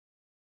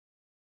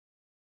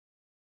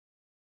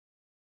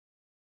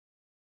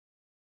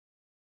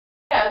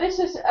this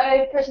is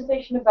a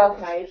presentation about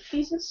my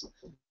thesis.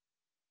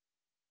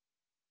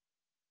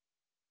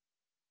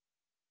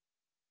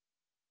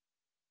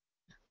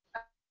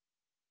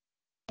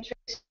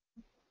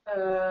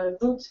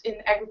 Roots in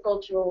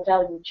agricultural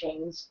value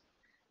chains.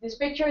 This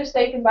picture is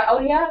taken by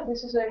Alia.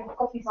 This is a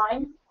coffee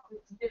vine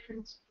with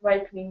different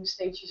ripening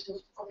stages of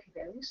coffee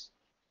berries.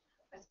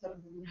 I thought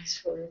it would be nice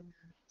for an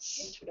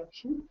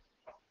introduction.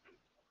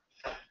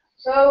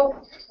 So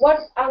what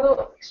I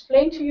will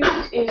explain to you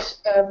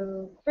is,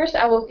 first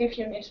I will give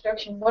you an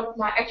introduction what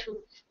my actual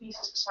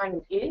thesis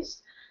assignment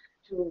is,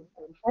 to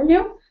inform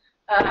you.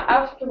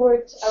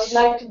 Afterwards, I would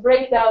like to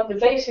break down the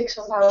basics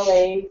of how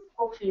a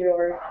coffee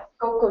or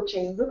cocoa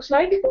chain looks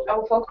like,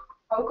 our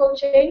cocoa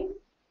chain.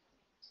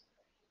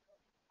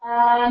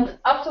 And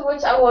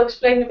afterwards, I will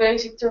explain the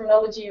basic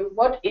terminology of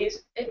what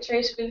is a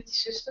traceability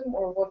system,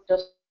 or what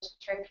does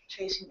track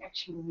tracing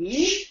actually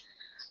mean.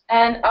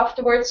 And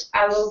afterwards,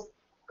 I will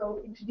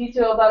go into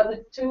detail about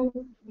the two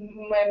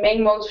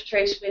main modes of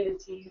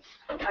traceability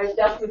I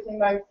dealt with in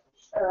my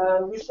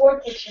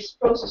report, which is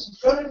process and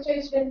product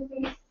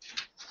traceability.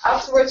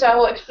 Afterwards, I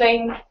will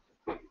explain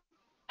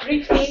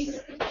briefly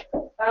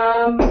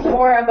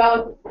more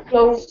about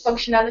flow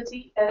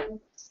functionality, and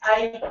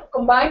I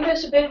combine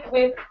this a bit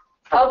with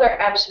other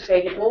apps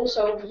available,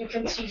 so you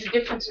can see the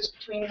differences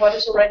between what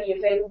is already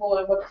available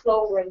and what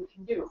Flow already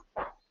can do.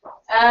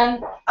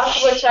 And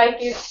afterwards, I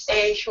give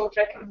a short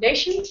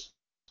recommendation.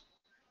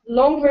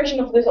 Long version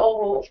of this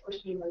all will, of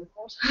course, be in my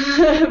report.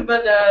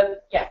 But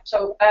yeah,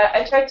 so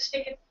I try to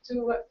stick it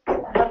to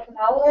half an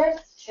hour.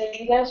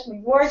 Maybe less,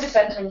 maybe more,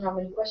 depends on how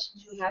many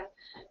questions you have.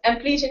 And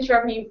please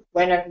interrupt me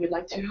whenever you'd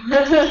like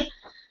to.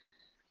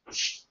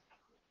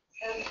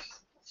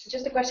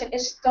 Just a question: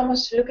 is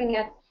Thomas looking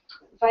at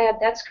via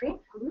that screen?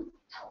 Mm-hmm.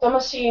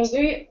 Thomas, can you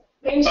see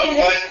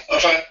this? I'm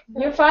fine.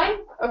 You're fine?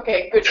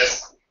 Okay, good.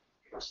 Yes.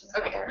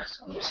 Okay.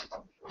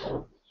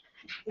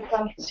 We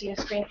can't see a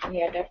screen from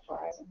here, therefore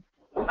I don't.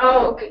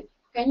 Oh, okay.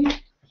 Can you?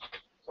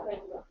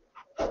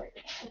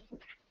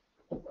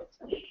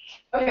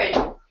 Okay.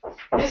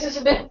 This is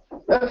a bit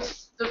of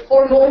the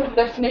formal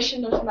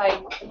definition of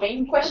my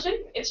main question.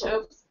 It's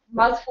a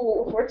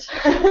mouthful of words,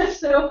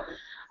 so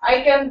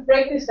I can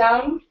break this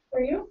down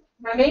for you.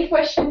 My main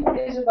question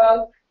is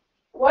about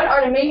what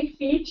are the main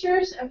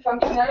features and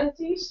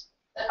functionalities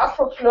that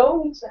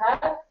Flow needs to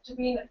have to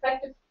be an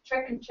effective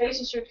track and trace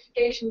and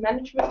certification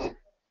management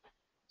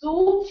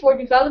tool for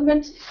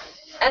development,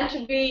 and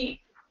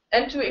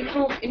to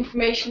improve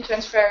information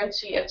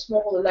transparency at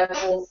smaller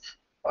level,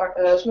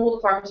 small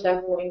farmers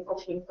level in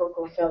coffee and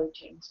cocoa value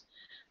chains.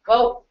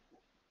 Well,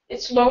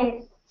 it's a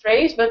long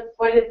phrase, but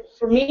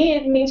for me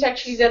it means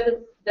actually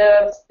that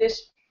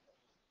this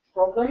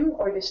problem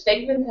or this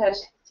statement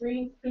has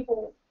three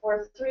people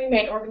or three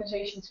main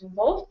organizations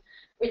involved,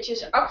 which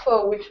is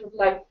ACFO, which would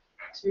like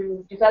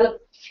to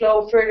develop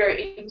Flow further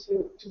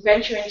to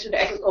venture into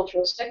the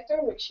agricultural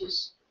sector, which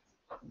is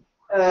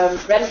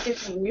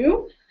relatively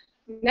new.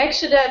 Next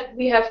to that,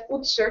 we have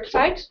UT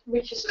Certified,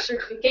 which is a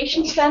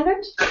certification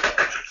standard.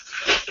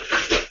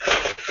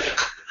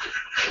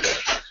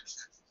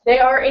 They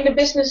are in the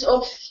business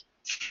of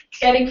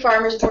getting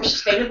farmers more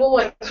sustainable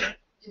and to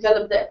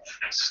develop the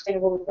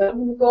sustainable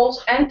development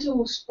goals, and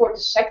to support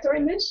the sector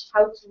in this,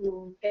 how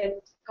to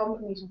get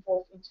companies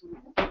involved into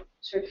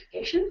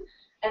certification.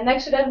 And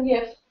next to that, we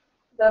have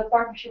the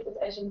partnership with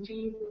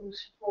SMV,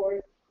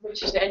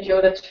 which is the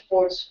NGO that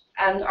supports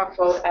and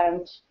ACFO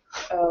and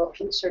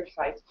UT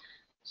Certified.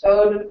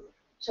 So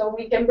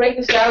we can break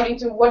this down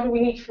into what do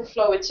we need for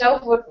Flow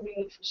itself, what do we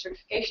need for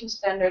certification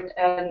standard,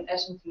 and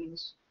SMV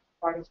is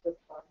part of the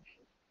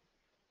partnership.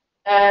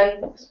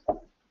 And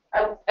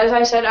as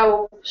I said, I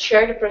will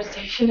share the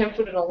presentation and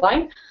put it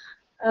online.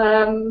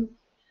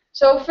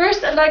 So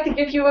first, I'd like to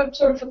give you a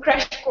sort of a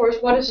crash course.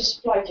 What is a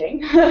supply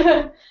chain,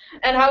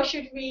 and how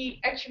should we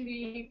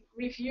actually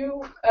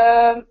review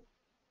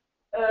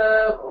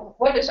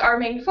what is our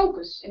main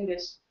focus in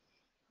this?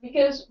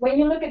 Because when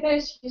you look at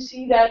this, you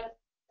see that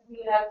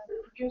we have the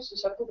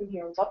producers. I put them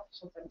here on top.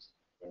 Sometimes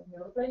in the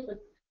other place, but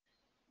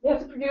we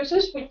have the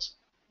producers which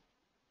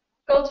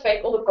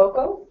cultivate all the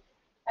cocoa.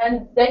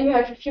 And then you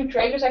have a few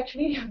traders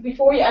actually,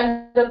 before you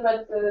end up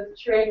at the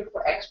trader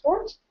for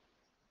export.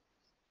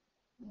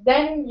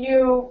 Then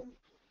you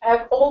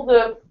have all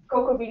the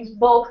cocoa beans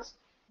bulked,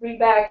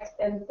 rebagged,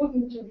 and put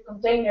into the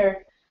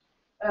container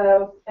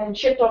and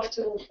shipped off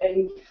to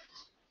a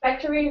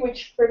factory,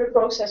 which further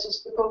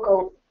processes the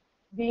cocoa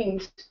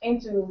beans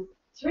into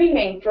three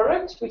main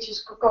products, which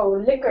is cocoa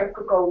liquor,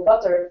 cocoa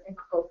butter, and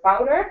cocoa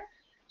powder.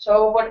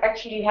 So what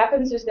actually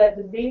happens is that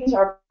the beans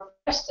are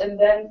pressed, and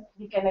then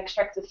you can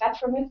extract the fat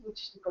from it,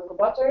 which is the cocoa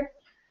butter,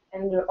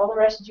 and the other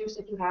residues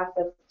that you have,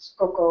 that's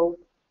cocoa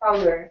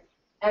powder,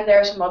 and there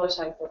are some other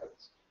side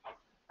products.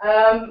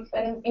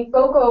 And in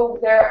cocoa,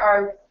 there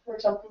are, for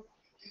example,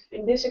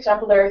 in this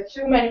example, there are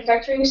two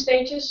manufacturing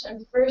stages, and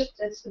the first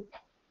is the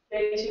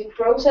basic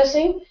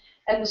processing,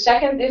 and the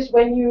second is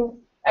when you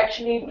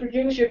actually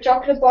produce your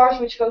chocolate bars,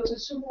 which go to the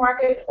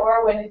supermarket,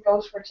 or when it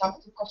goes, for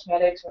example, to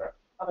cosmetics or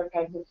other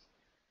kinds of.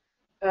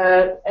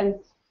 And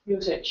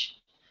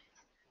usage.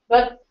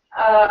 But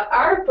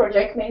our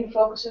project mainly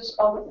focuses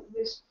on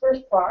this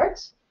first part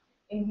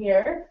in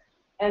here,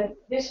 and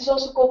this is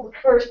also called the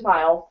first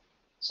mile.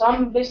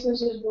 Some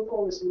businesses will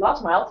call this the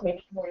last mile to make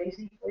it more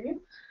easy for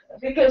you,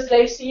 because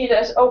they see it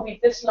as, oh,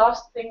 this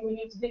last thing we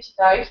need to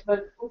digitize,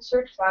 but Food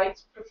Certified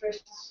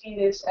prefers to see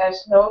this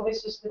as, no,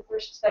 this is the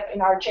first step in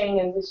our chain,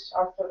 and this is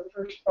our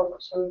first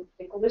focus. So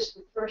they call this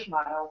the first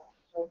mile.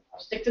 So I'll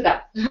stick to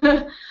that.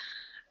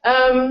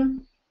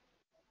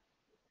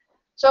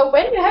 So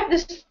when you have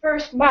this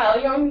first mile,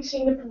 you're only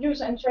seeing the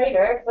producer and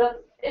trader,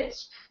 but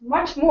it's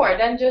much more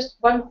than just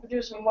one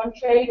producer and one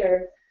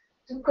trader.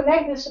 To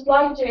connect the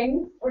supply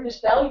chain or this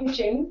value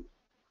chain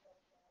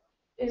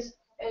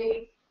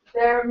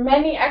there are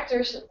many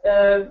actors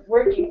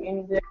working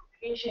in the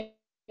Asian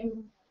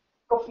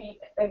coffee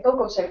and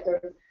cocoa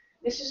sector.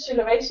 This is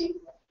Sulawesi,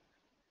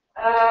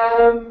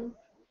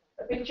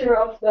 a picture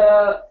of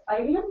the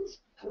island,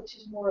 which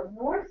is more up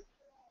north.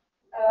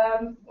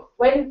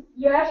 When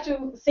you have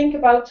to think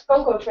about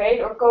cocoa trade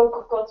or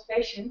cocoa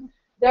cultivation,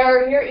 there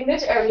are here in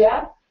this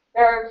area,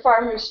 there are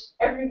farmers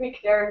every week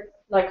they're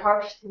like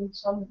harvesting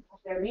some of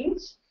their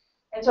beans,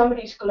 and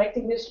somebody's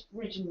collecting this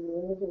regionally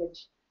in the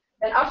village.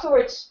 Then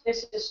afterwards,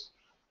 this is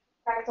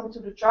packed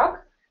onto the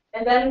truck,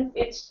 and then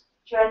it's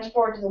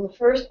transported on the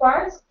first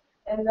part,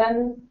 and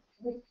then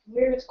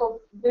here it's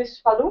called this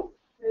Palu.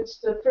 It's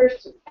the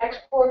first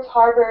export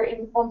harbor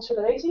on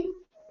Sulawesi,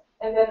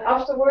 and then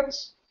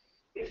afterwards,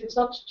 if it's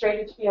not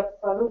traded via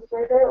Palu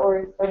further,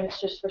 or when it's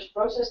just first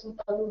processed in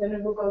Palu, then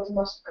it will go to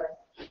Massacre.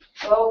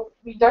 Well,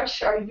 we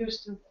Dutch are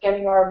used to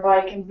getting our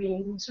bike and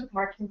being in the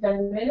supermarket in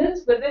 10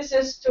 minutes, but this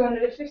is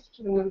 250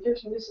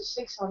 kilometers, and this is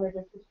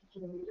 650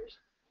 kilometers.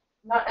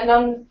 And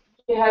then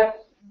you have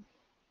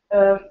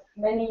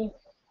many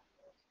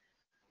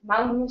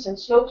mountains and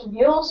slopes and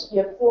hills.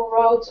 You have 4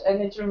 roads,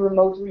 and it's a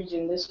remote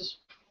region. This is,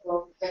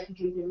 well,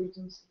 technically the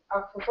regions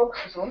Aqua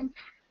focuses on.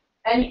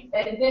 And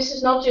this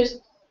is not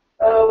just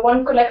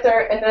one collector,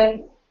 and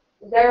then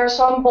there are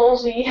some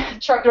ballsy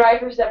truck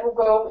drivers that will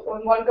go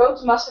on one go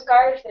to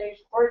Massacre if they've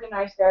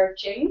organized their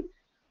chain.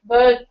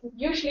 But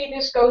usually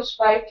this goes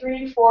by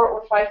 3, 4,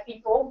 or 5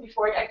 people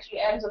before it actually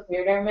ends up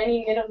here. There are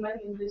many middlemen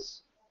in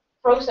this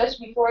process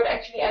before it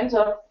actually ends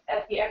up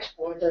at the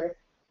exporter.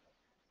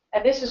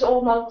 And this is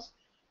all not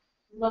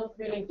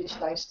really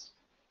digitized.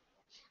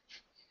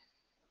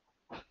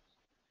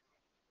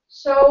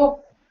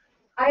 So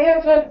I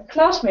have a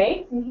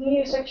classmate, and he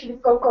is actually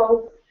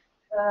cocoa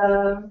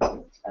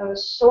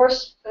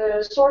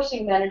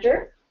sourcing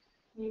manager.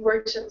 He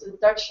works at the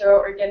Dutch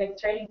organic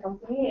trading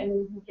company,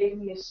 and he gave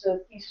me his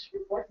thesis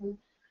report. And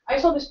I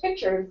saw this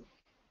picture,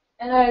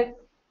 and I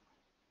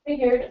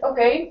figured,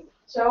 okay,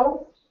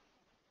 so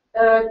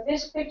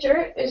this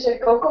picture is a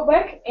cocoa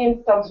bag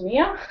in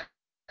Tanzania.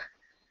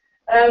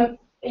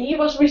 He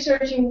was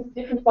researching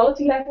different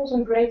quality levels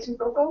and grades in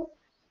cocoa.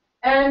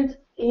 And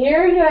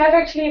here you have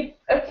actually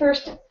a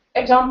first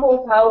example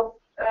of how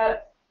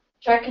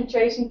track and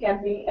tracing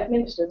can be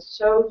administered.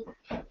 So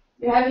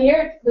you have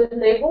here the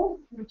label,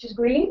 which is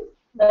green.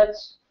 That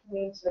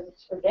means that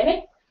it's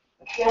organic.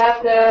 You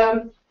have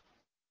the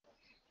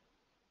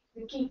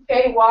key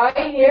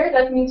KY here.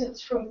 That means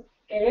it's from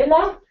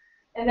Kerala.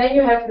 And then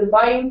you have the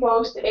buying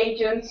post, the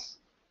agents,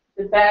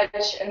 the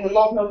badge, and the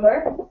lot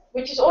number,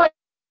 which is all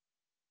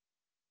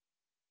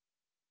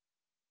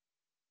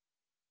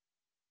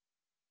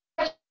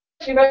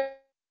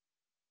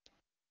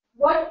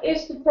what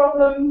is the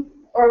problem,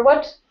 or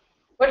what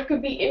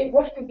could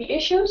be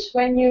issues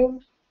when you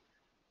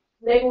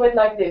label it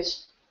like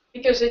this?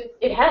 Because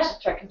it has a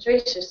track and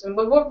trace system,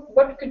 but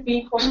what could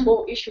be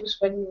possible issues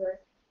when you are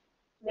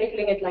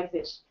labeling it like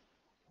this?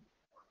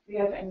 Do you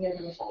have any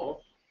other?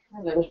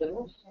 A little bit.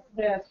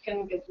 Yeah, it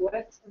can get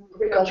wet.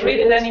 We can't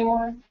read it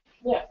anymore.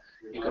 Yeah.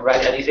 You can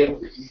write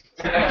anything.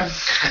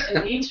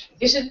 Indeed.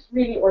 Is it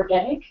really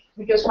organic?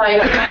 Because my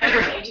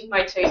agent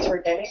might say it's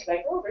organic,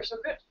 like, oh, they're so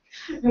good.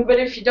 But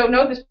if you don't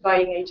know this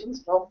buying agent,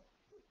 well,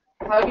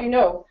 how do you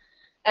know?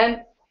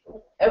 And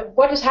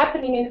what is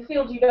happening in the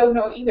field, you don't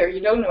know either. You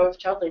don't know if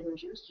child labor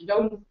is used.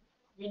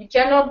 You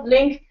cannot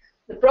link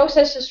the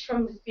processes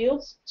from the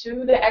field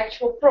to the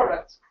actual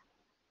product.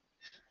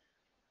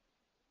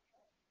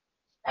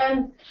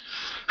 And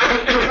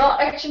well,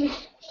 actually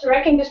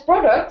tracking this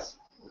product,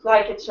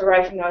 like it's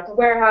arriving at the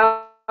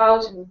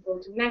warehouse and go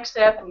to the next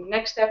step and the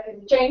next step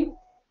in the chain,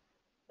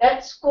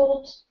 that's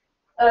called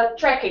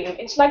tracking.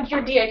 It's like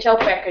your DHL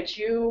package.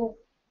 You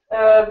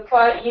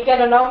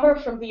get a number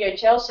from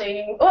DHL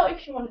saying, well,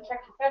 if you want to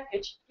track your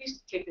package,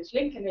 please click this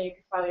link, and then you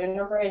can file your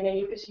number, and then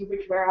you can see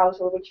which warehouse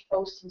or which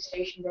posting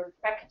station your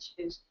package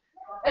is.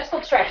 That's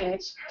called tracking.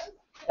 It's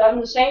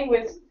done the same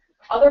with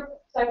other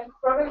type of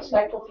products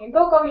like coffee and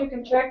cocoa. You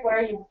can track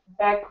where your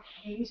bag of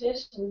beans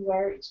is and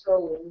where it's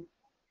going.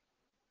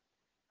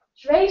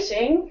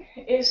 Tracing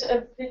is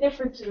a bit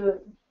different,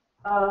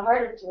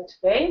 harder to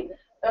explain.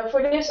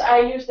 For this, I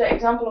use the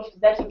example of the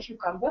deadly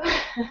cucumber.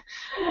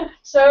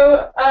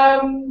 So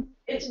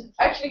it's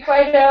actually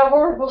quite a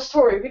horrible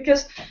story,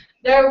 because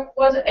there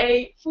was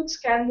a food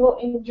scandal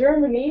in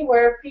Germany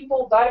where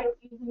people died of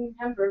eating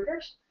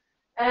hamburgers.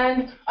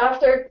 And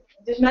after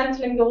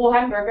dismantling the whole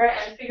hamburger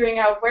and figuring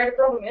out where the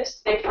problem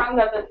is, they found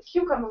out that the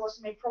cucumber was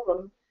the main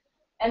problem.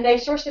 And they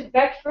sourced it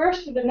back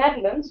first to the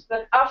Netherlands,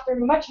 but after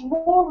much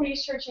more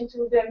research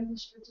into the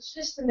administrative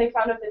system, they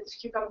found out that this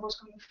cucumber was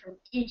coming from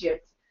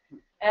Egypt.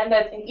 And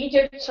that in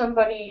Egypt,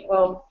 somebody,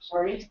 well,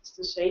 sorry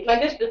to say it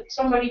like this, but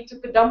somebody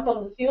took a dump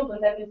on the field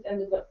and then it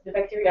ended up, the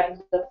bacteria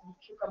ended up in the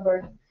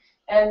cucumber.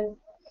 And,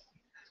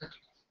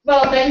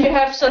 well, then you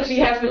have suddenly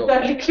have a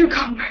deadly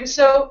cucumber.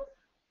 So,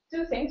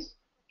 two things.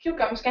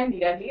 Cucumbers can be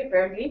deadly,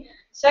 apparently.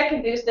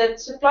 Second is that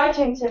supply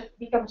chains have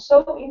become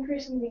so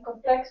increasingly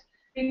complex,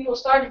 people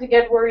started to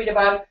get worried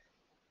about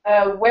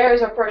where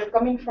is our product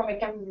coming from, and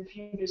can we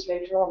review this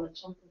later on if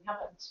something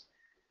happens.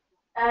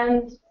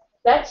 And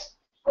that's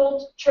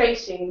called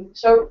tracing.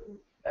 So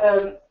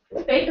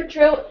the paper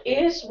trail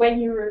is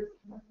when you're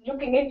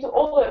looking into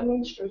all the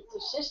administrative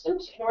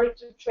systems in order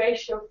to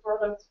trace your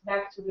product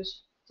back to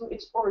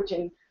its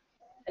origin.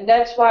 And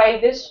that's why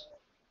this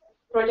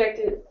project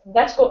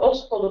that's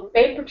also called a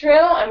paper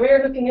trail, and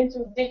we're looking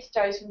into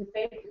digitizing the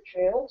paper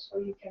trail so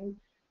you can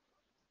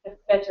have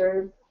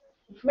better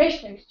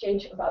information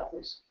exchange about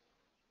this.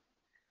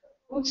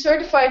 Food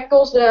Certified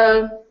calls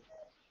the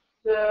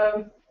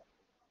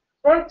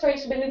product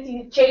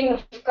traceability the chain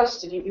of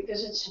custody,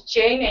 because it's a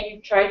chain and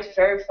you try to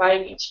verify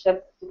each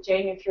step of the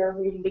chain if you're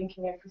really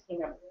linking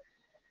everything up.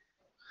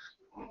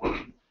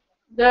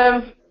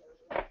 The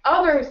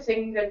other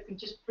thing that we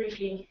just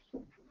briefly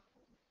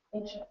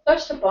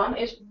touched upon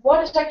is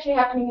what is actually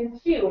happening in the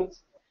field,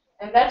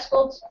 and that's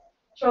called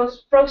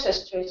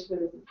process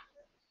traceability.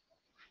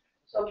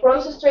 So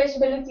process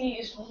traceability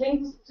is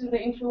linked to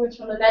the influence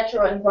from the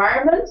natural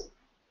environment,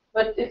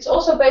 but it's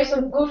also based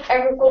on good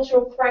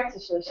agricultural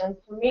practices. And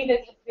for me,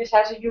 this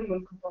has a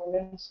human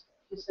component.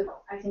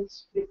 I think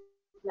it's a bit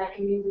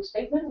lacking in the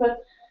statement,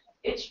 but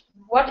it's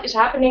what is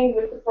happening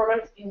with the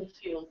product in the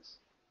field.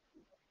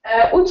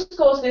 UTS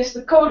calls this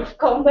the code of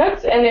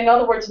conduct, and in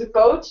other words, the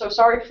code. So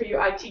sorry for you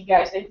IT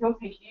guys, they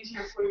don't make it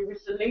easier for you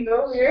with the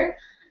lingo here.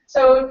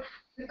 So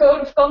the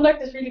code of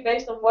conduct is really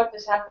based on what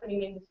is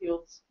happening in the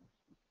field.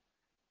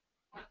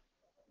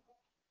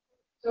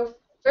 So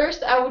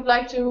first, I would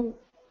like to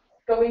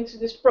go into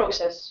this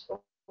process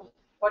of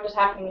what is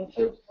happening in the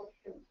field,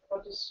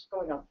 what is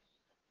going on.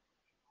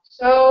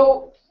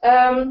 So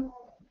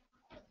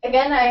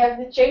again, I have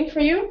the chain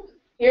for you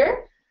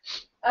here.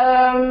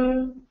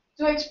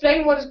 To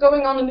explain what is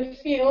going on in the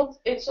field,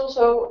 it's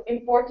also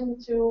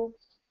important to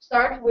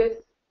start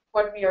with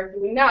what we are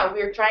doing now.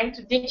 We are trying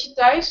to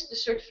digitize the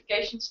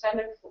certification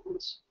standard for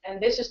UTS,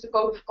 and this is the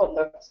code of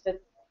conduct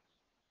that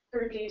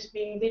currently is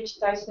being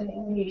digitized in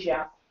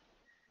Indonesia.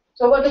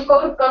 So what the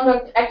code of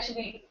conduct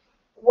actually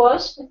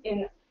was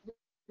in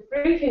the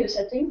previous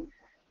setting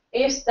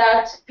is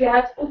that you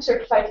have UTS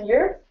certified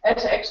here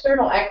as an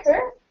external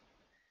actor,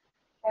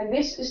 and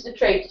this is the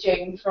trade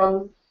chain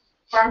from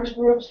farmers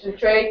groups to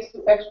trade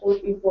to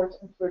export, import,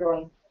 and further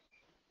on.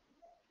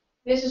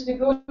 This is the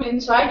good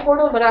inside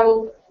portal, but I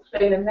will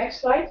explain in the next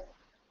slide.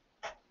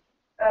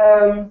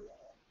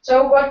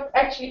 So what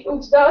actually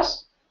UTS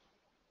does,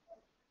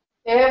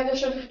 they have the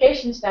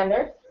certification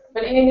standard,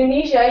 but in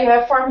Indonesia you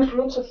have farmers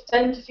groups of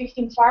 10 to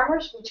 15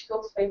 farmers, which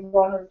cultivate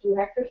 1 or 2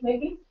 hectares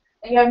maybe,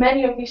 and you have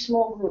many of these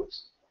small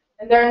groups.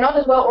 And they're not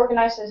as well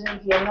organized as in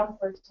Vietnam,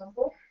 for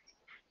example.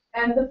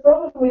 And the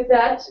problem with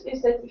that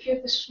is that if you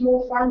have a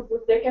small farm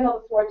group, they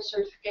cannot afford the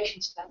certification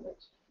standard.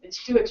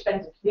 It's too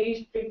expensive.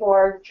 These people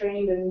are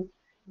trained and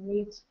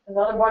need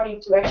another body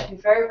to actually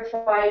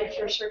verify if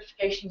your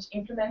certification is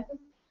implemented.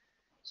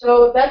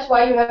 So that's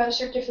why you have a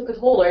certificate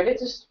holder.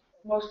 This is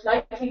most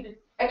likely the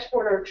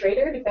exporter or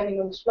trader, depending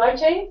on the supply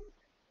chain,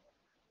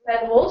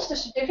 that holds the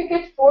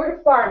certificate for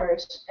the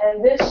farmers.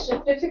 And this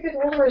certificate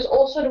holder is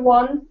also the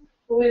one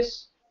who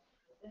is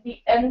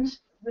the end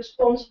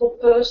responsible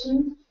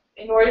person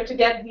in order to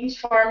get these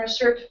farmers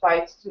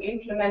certified to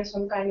implement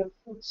some kind of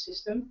food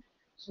system,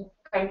 some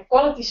kind of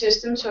quality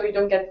system, so you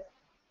don't get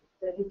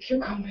the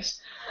cucumbers.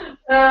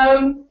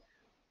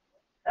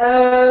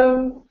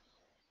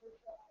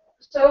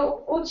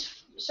 So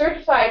UTS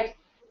certified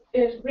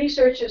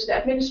researches the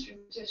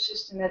administrative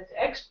system at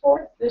the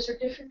export, the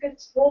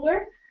certificate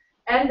holder,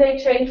 and they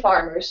train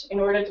farmers in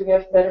order to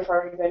have better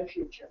farming, better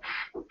future.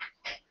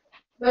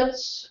 But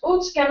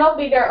UTS cannot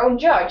be their own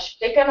judge.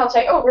 They cannot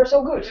say, oh, we're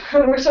so good,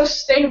 we're so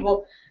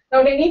sustainable.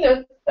 No, they need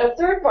a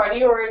third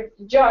party or a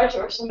judge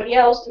or somebody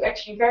else to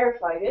actually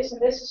verify this,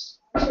 and this is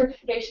a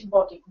certification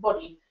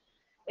body.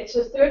 It's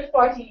a third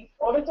party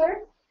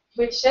auditor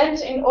which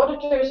sends in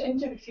auditors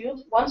into the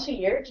field once a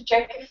year to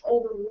check if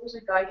all the rules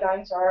and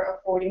guidelines are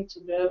according to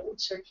the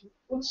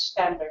UTS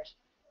standard.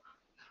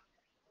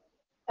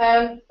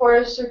 And for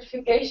a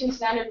certification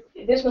standard,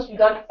 this must be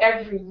done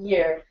every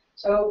year.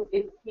 So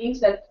it means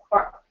that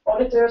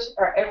auditors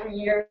are every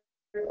year,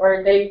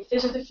 or they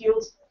visit the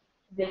field,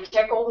 they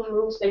check all the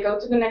rules, they go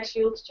to the next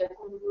field, check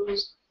all the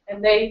rules,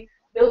 and they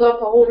build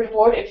up a whole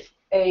report if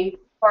a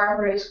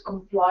farmer is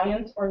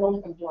compliant or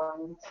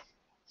non-compliant.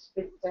 it's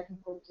a bit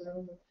technical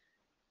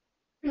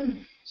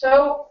term.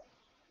 So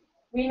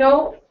we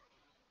know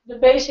the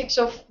basics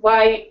of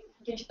why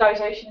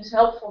digitization is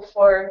helpful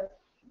for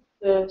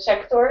the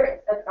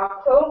sector at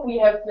ACO. We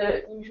have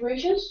the usual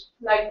issues,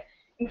 like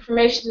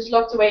information is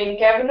locked away in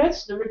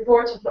cabinets. The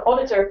report of the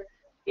auditor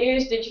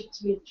is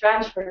digitally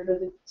transferred,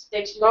 but it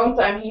takes a long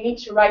time. He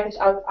needs to write this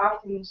out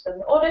after he's done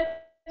the audit.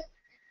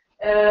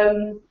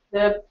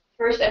 The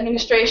first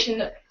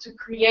administration to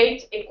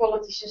create a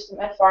quality system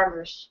at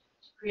farmers,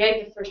 to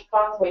create the first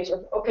pathways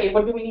of, okay,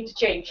 what do we need to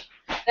change?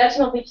 That's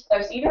not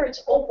digitized either,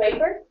 it's all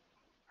paper.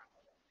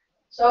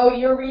 So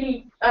you're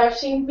really, I've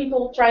seen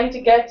people trying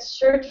to get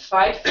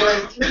certified for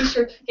 3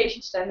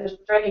 certification standards,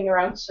 dragging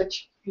around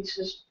such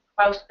pieces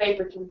of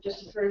paper to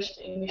just the first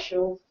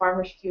initial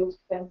farmers field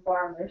 10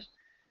 farmers.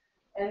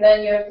 And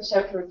then you have the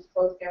separate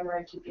photo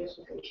camera, GPS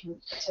location,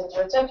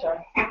 etc.,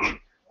 etc.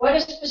 What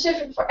is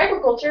specific for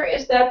agriculture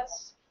is that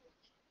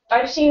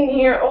I've seen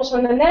here also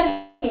in the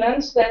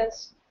Netherlands that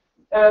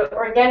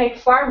organic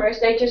farmers,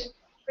 they just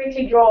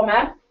quickly draw a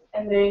map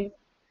and they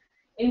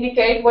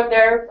indicate what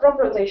their crop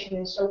rotation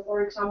is. So,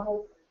 for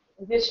example,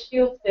 in this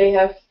field they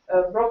have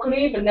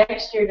broccoli, but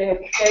next year they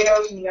have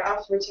potatoes, and the year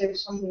afterwards they have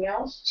something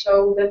else,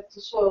 so that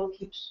the soil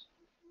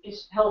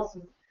is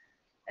healthy.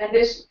 And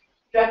this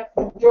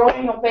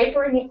drawing on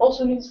paper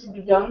also needs to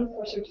be done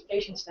for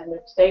certification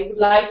standards. They would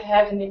like to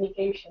have an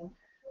indication,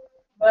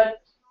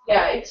 but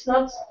yeah, it's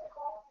not.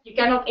 You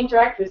cannot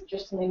interact with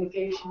just an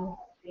indication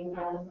being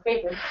drawn on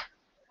paper.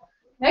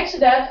 Next to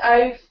that,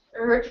 I've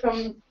heard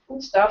from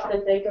food staff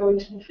that they go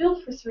into the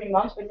field for 3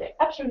 months, but they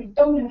absolutely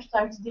don't have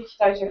time to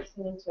digitize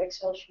everything into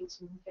Excel sheets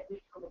and get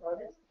difficult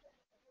about it.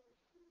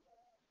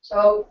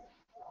 So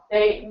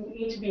they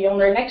need to be on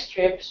their next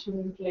trip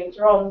soon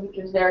later on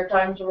because their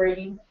time is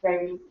already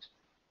very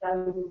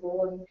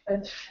valuable and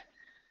expensive.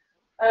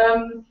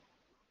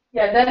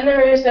 Yeah, then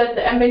there is that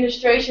the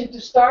administration to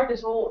start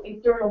this whole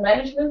internal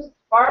management of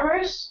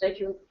farmers, that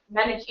you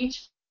manage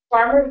each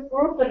farmer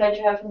group and that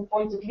you have an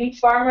appointed lead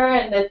farmer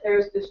and that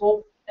there's this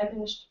whole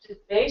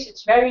administrative base.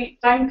 It's very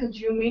time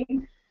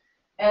consuming,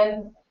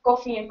 and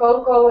coffee and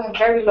cocoa have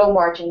very low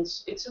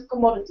margins. It's a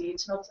commodity,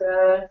 it's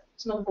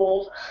not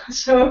gold.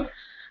 So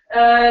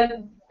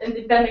and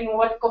depending on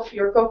what coffee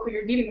or cocoa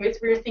you're dealing with,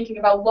 we're thinking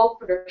about bulk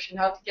production,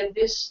 how to get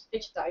this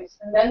digitized,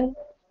 and then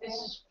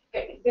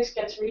this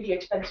gets really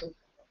expensive.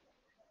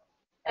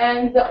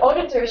 And the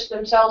auditors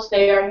themselves,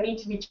 they need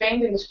to be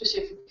trained in a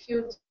specific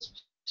field,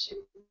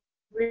 specific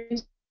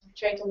regions, to be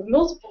trained on the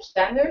multiple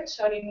standards.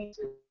 So they need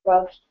to know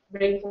about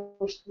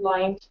rainforest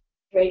aligned,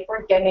 trade,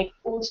 organic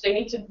foods. They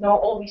need to know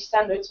all these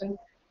standards, and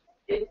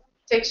it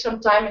takes some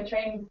time and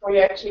training before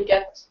you actually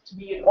get to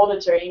be an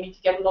auditor. You need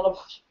to get a lot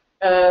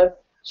of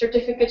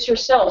certificates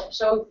yourself.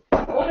 So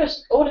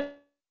auditors.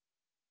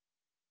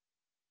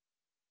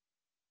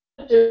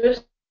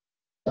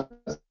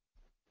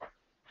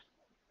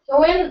 So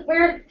when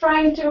we're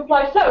trying to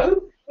apply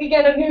flow, we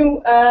get a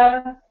new,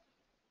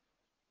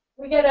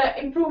 we get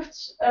an improved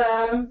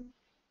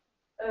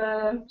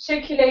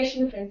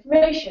circulation of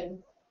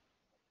information.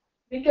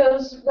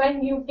 Because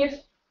when you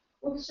give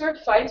UT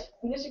certified,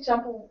 in this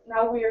example,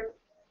 now we're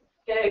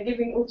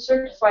giving UT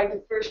certified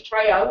the first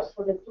tryout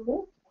for the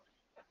tool.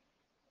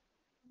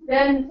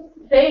 Then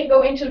they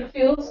go into the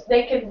field,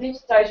 they can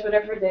digitize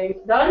whatever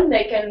they've done,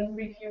 they can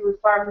review if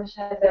farmers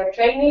had their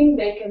training,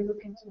 they can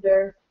look into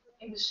their,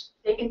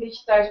 they can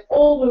digitize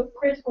all the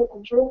critical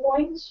control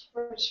points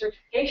for the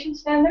certification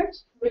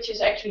standards, which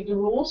is actually the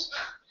rules,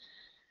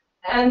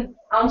 and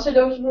answer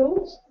those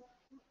rules.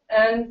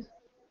 And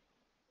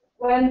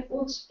when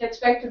UTS gets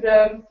back to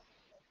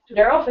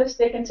their office,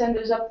 they can send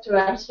this up to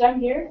Amsterdam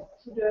here,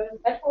 to the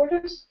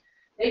headquarters.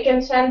 They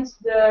can send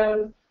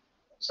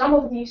some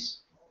of these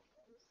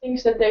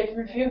things that they've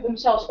reviewed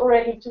themselves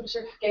already to the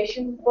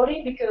certification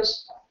body,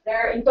 because there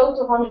are in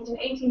total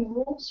 118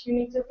 rules you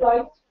need to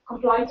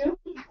comply to,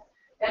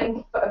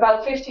 and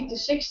about 50 to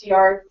 60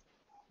 are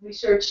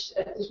researched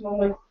at this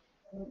moment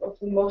of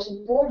the most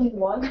important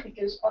ones,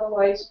 because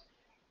otherwise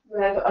you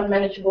have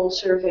unmanageable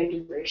survey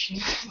duration.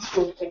 It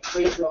will take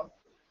way too long.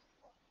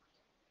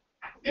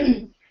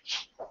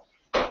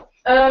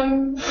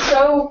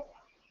 So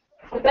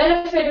the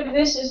benefit of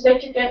this is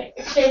that you can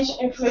exchange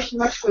information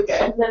much quicker,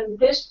 and then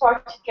this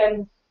part you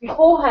can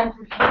beforehand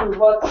review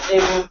what they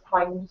will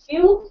find in the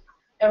field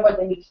and what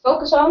they need to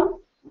focus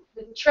on.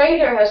 The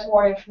trader has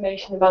more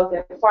information about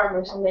their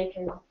farmers, and they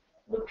can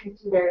look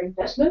into their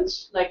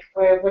investments, like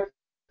what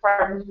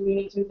farmers do we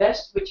need to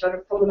invest, which are the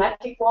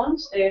problematic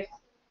ones. They have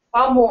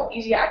far more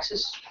easy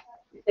access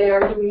if they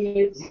are doing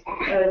it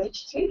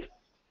digitally.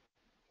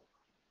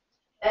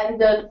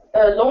 And the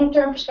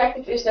long-term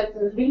perspective is that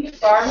the lead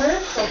farmer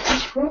from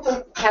each group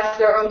will have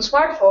their own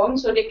smartphone,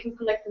 so they can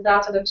collect the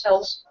data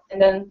themselves. And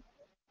then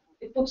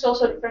it puts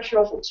also the pressure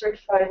off UT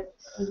certified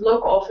in the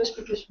local office,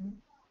 because,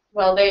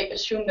 well, they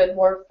assume that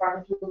more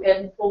farmers will get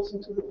involved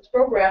into the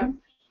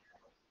program,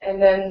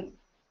 and then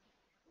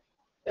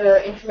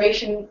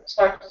information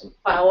starts to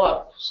pile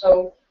up.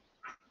 So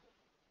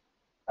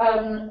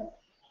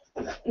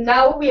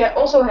now we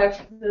also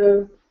have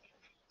the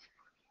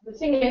the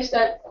thing is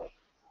that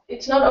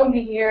it's not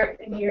only here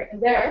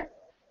and there.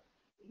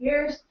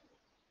 Here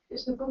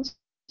is the goods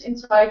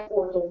inside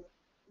portal,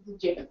 the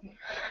gym.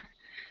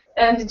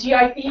 And the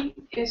GIP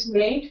is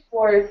made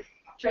for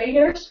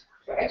traders,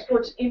 for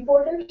exporters,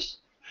 importers,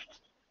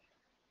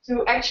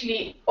 to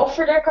actually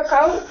offer their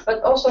cacao,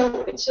 but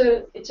also it's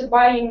a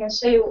buying and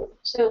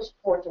sales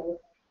portal.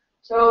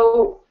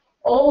 So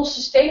all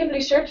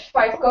sustainably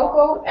certified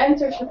cocoa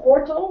enters the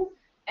portal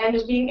and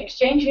is being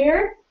exchanged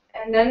here,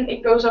 and then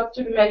it goes up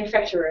to the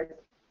manufacturer.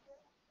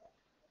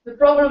 The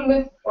problem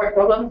with, or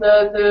problem,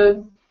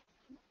 the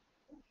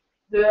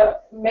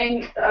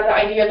main, the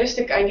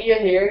idealistic idea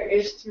here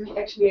is to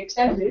actually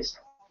extend this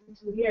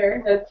to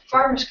here, that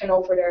farmers can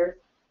offer their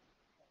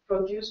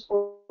produce,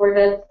 or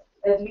that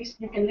at least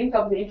you can link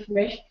up the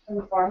information from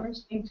the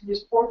farmers into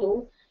this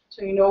portal,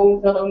 so you know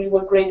not only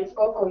what grade of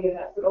cocoa you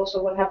have, but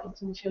also what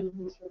happens in the field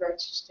with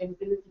regards to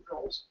sustainability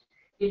goals.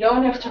 You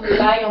don't have to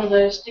rely on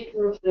the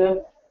sticker of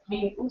the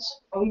bean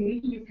goods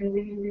only, you can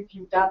really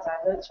review data.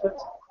 That's what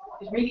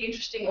is really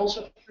interesting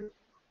also for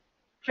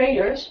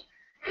traders,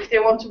 if they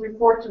want to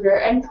report to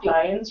their end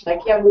clients,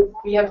 like, yeah,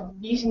 we have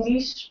these and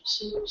these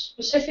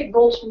specific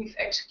goals we've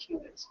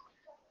executed.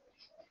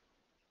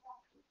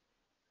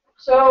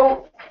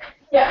 So,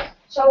 yeah,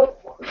 so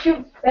a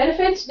few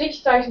benefits: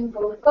 digitizing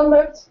code of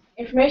conduct,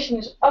 information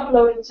is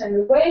uploaded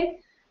and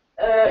away,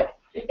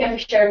 it can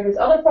be shared with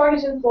other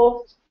parties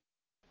involved,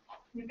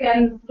 you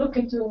can look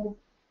into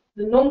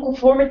the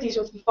non-conformities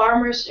of the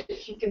farmers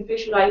if you can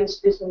visualize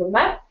this on a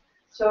map.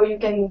 So you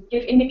can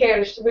give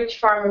indicators to which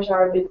farmers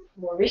are a bit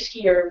more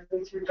riskier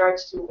with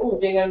regards to, oh,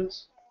 they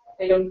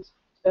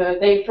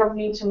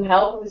probably need some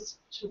help with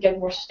to get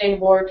more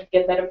sustainable, or to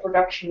get better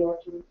production, or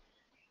to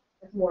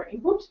have more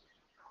input.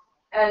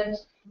 And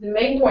the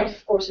main point,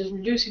 of course, is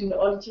reducing the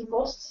auditing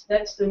costs.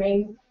 That's the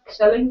main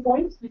selling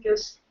point,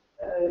 because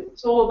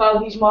it's all about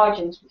these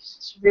margins.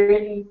 It's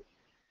really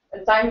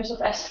time is of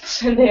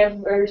essence, and they have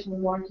very small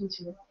margins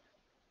here.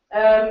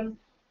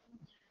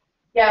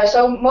 Yeah,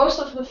 so most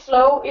of the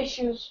flow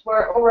issues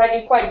were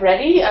already quite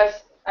ready.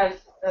 I've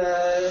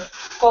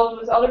called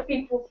with other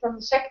people from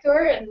the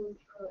sector and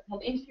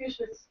had interviews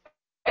with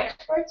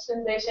experts,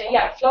 and they say,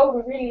 yeah, flow,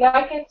 we really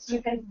like it.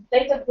 You can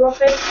data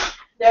drop it.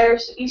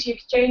 There's easy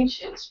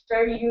exchange. It's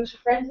very user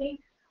friendly.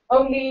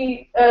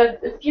 Only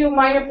a few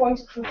minor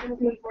points of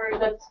improvement were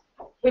that,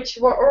 which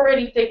were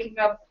already taken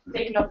up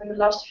in the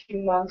last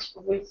few months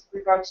with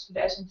regards to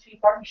the S&V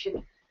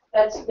partnership.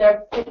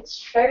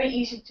 It's very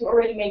easy to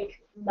already make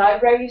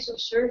libraries of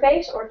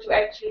surveys, or to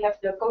actually have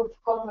the code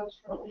of conduct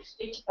from all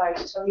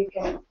digitized, so you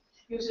can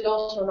use it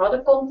also in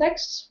other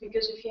contexts.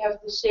 Because if you have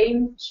the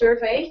same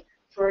survey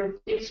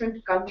for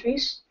different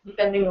countries,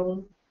 depending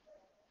on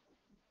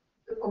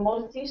the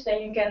commodities,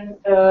 then you can,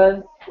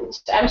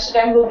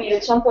 Amsterdam will be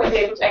at some point be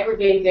able to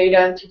aggregate data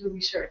and to do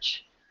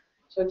research.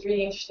 So it's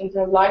really interesting to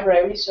have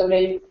libraries, so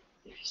if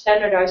you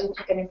standardize it,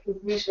 you can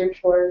improve research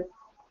for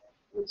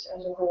goods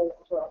as a whole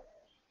as well.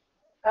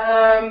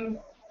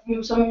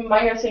 Some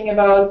minor thing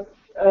about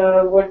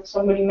what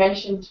somebody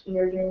mentioned in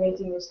your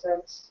meeting is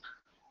that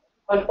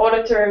an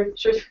auditor,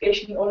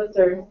 certification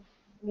auditor,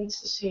 needs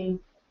to see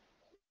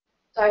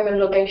time and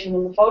location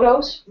in the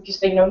photos, because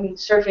they don't need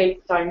survey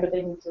time, but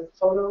they need the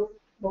photo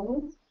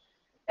moment.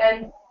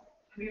 And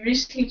we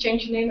recently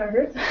changed the name, I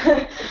heard.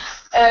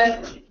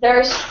 And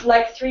there's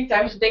like 3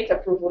 times data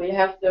approval. You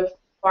have the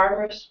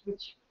farmers,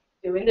 which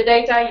do in the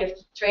data, you have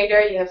the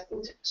trader, you have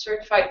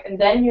certified, and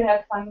then you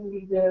have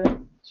finally the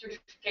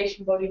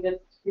certification body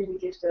that really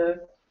gives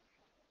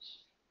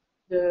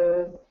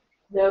the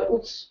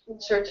UTS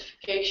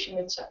certification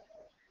itself.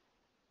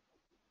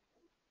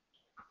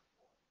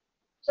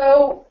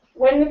 So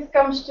when it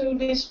comes to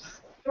these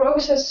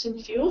processes in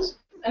the field,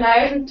 and I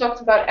haven't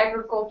talked about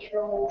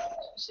agricultural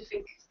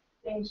specific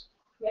things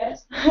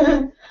yet,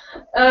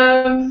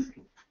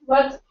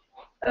 but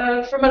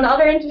from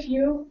another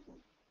interview,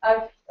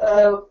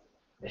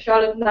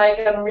 Charlotte and I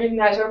got a really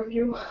nice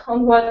overview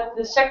on what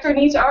the sector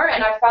needs are,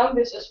 and I found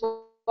this as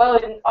well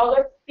in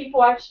other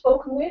people I've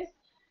spoken with,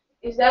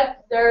 is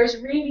that there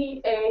is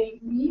really a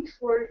need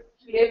to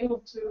be able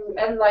to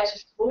analyze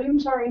if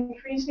volumes are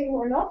increasing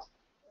or not,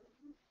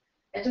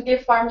 and to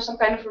give farmers some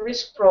kind of a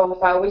risk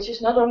profile, which is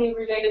not only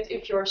related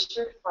if you're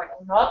certified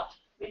or not,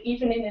 but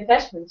even in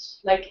investments,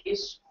 like,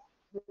 is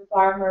the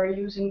farmer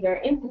using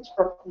their inputs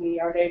properly?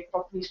 Are they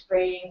properly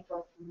spraying,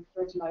 properly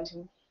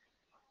fertilizing?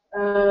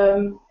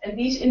 And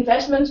these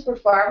investments per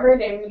farmer,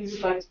 they really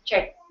would like to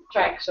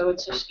track. So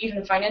it's just even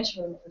a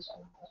financial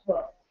investment as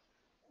well.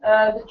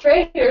 The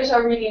traders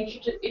are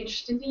really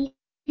interested in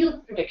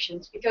yield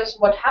predictions, because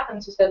what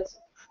happens is that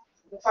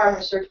the farmer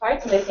is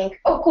certified and they think,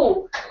 oh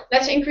cool,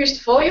 let's increase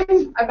the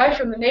volume. I buy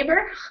from the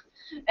neighbor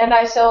and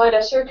I sell it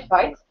as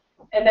certified,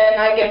 and then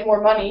I get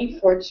more money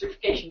for the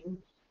certification.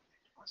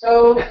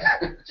 So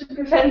to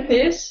prevent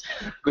this,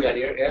 good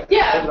idea, yeah.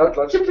 Yeah,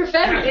 to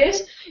prevent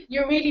this,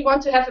 you really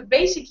want to have a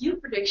basic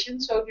yield prediction,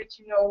 so that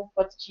you know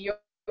what the geo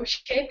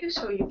shape is,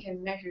 so you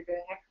can measure the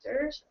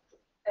hectares,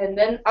 and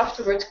then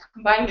afterwards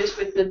combine this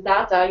with the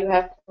data you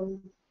have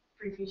from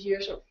previous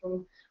years or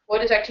from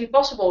what is actually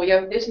possible. You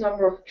have this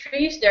number of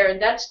trees, they're in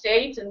that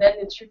state, and then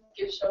it should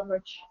give so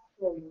much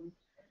volume.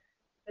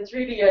 That's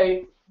really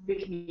a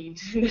big need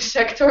in this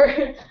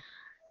sector.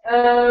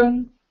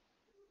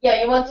 Yeah,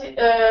 you want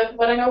to,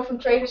 what I know from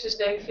traders is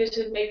they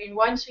visit maybe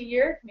once a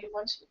year, maybe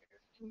once a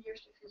 2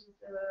 years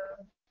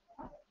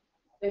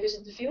they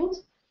visit the field.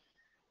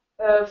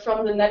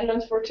 From the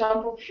Netherlands, for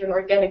example, if you're an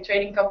organic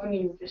trading company,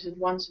 you visit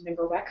once and then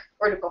go back.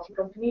 Or the coffee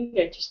company,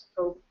 they just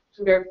go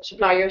to their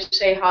suppliers,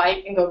 say hi,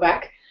 and go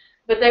back.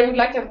 But they would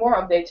like to have more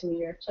updates in the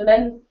year. So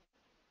then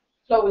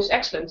flow is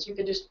excellent. You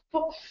can just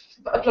pop,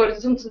 upload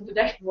it onto the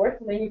dashboard,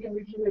 and then you can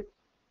review it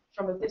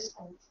from a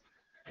distance.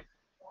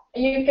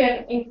 And you can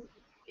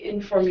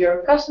inform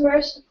your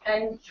customers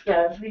and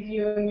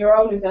reviewing your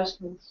own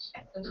investments.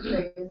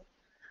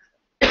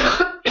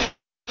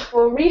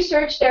 For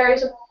research, there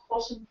is a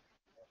possible.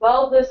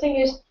 Well, the thing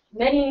is,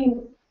 many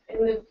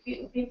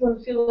people in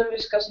the field are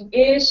discussing,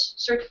 is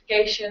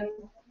certification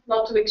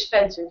not too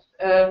expensive?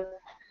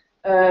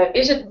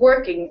 Is it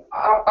working?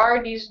 Are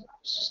these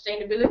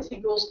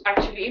sustainability goals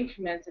actually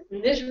implemented?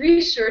 In this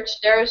research,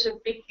 there is a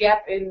big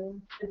gap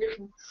in the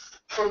different.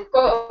 For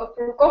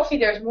coffee,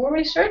 there's more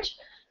research.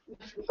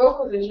 For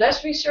cocoa, there's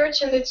less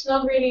research, and it's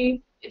not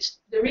really.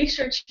 The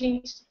research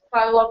needs to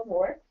pile up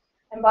more,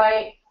 and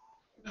by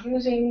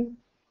using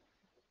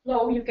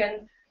flow, you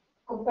can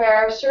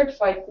compare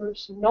certified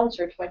groups and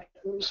non-certified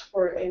groups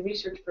for a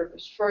research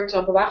purpose. For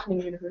example,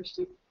 Wageningen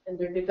University and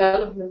their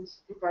development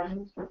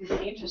department would be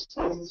really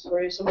interested in this,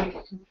 or if somebody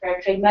can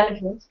compare trade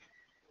management,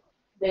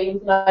 they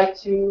would like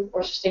to,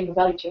 or sustainable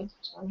value chain,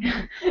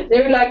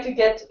 they would like to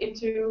get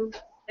into,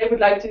 they would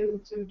like to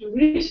do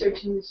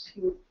research in this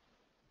field.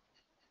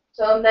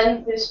 So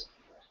then this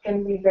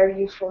can be very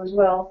useful as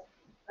well.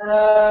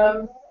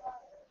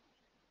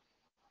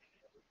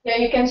 Yeah,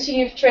 you can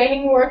see if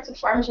training worked at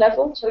farmers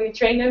level. So you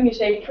train them, you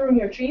say prune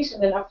your trees,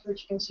 and then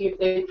afterwards you can see if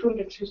they prune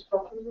their trees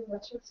properly and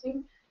that sort of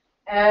thing.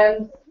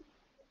 And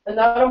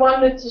another one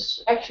that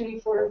is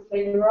actually for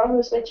later on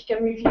is that you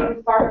can review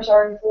if farmers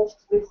are involved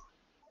with.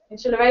 In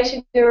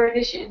Sulawesi,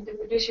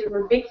 this year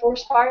were big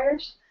forest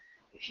fires.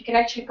 If you can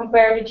actually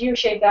compare the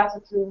geoshaped data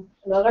to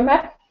another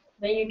map,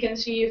 then you can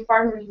see if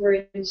farmers were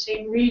in the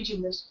same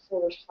region as the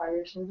forest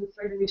fires and do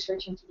further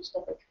research into this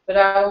topic. But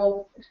I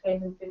will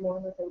explain a bit more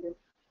what I do.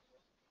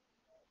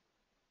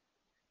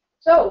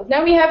 So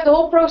now we have the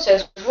whole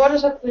process. What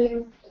is up with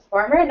the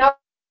farmer? Now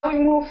we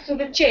move to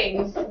the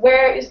chain.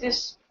 Where is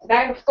this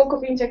bag of cocoa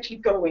beans actually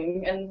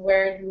going, and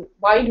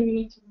why do we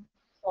need to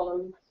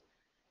follow it?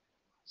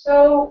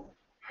 So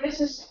this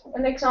is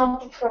an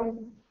example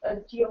from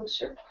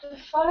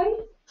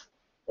GeoCertify.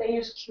 They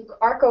use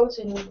QR codes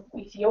in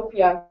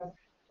Ethiopia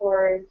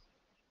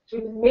the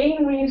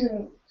main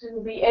reason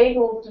to be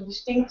able to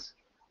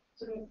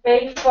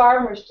pay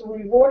farmers, to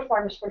reward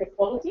farmers for the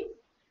quality.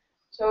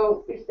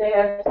 So if they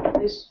have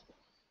this,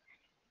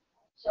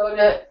 so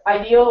the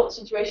ideal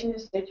situation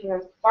is that you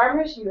have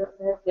farmers, you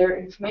have their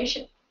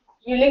information,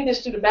 you link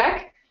this to the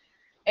back,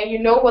 and you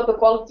know what the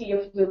quality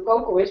of the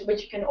cocoa is,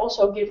 but you can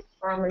also give the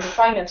farmer the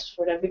finances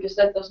for that, because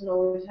that doesn't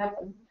always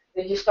happen.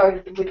 They just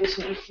started with this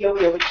in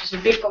Ethiopia, which is a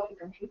big coffee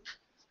country.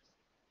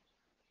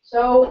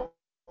 So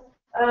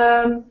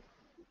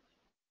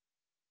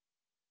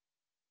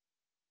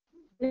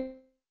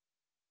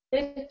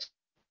this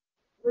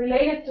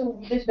related to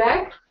this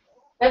bag,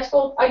 that's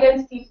called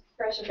identity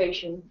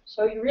preservation.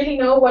 So you really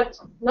know what,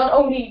 not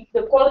only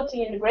the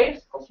quality and the grade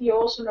of the coffee, you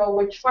also know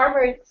which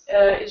farmer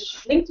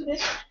is linked to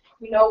this,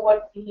 you know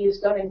what he has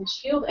done in his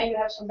field, and you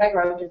have some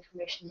background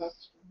information about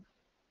this.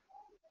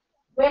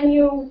 When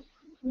you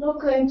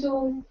look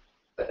into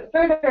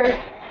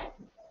further,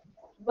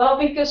 well,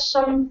 because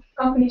some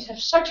companies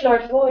have such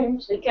large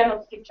volumes, they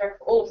cannot keep track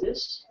of all of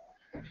this.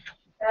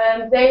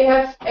 And they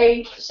have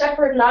a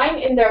separate line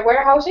in their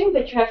warehousing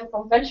that you have a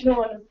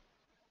conventional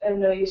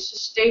and a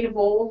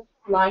sustainable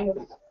line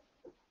of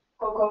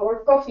cocoa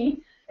or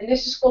coffee, and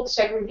this is called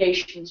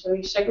segregation. So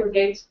you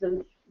segregate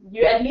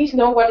you at least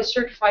know what is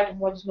certified and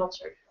what is not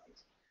certified.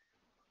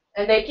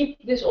 And they keep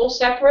this all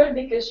separate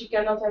because you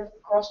cannot have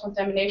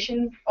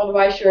cross-contamination,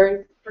 otherwise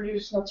your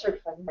produce is not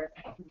certified.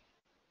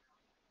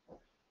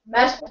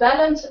 Mass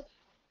balance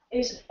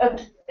is a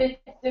bit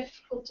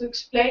difficult to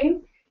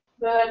explain,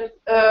 but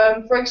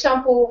for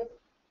example,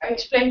 I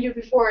explained to you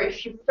before,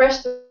 if you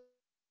press the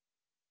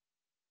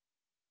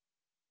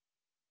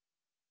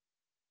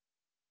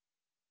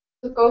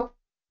cocoa,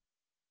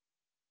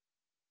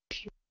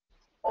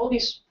 all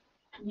these,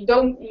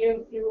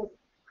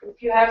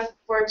 if you have,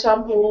 for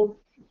example,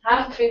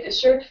 half of it is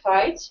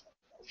certified,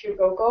 if your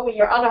cocoa, and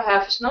your other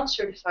half is not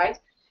certified,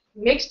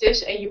 you mix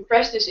this and you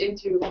press this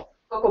into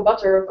cocoa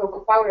butter or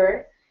cocoa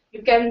powder,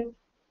 you can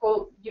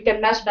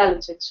mass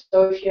balance it.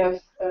 So if you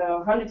have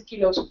 100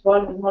 kilos of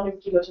one and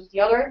 100 kilos of the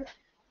other,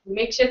 you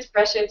mix it,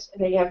 press it,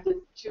 and then you have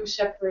the two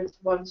separate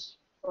ones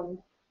from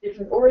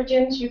different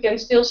origins. You can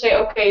still say,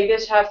 okay,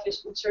 this half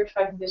is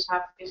certified and this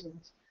half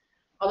isn't.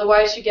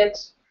 Otherwise, you get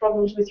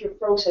problems with your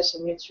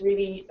processing. It's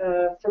really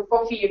for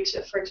coffee,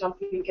 for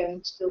example, you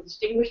can still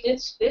distinguish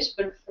this,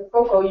 but for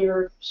cocoa,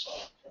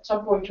 at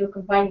some point you're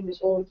combining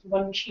this all into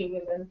one machine,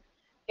 and then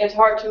it's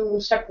hard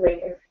to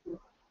separate everything.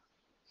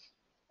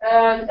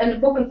 And the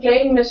book and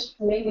claim is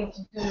mainly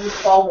to do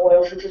with palm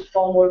oil, because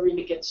palm oil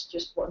really gets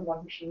just one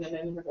machine, and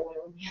then you have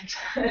oil in the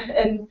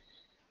end.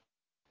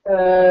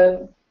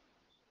 And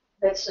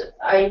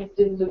I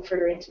didn't look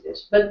further into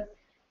this, but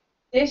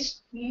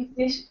these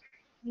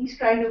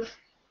kind of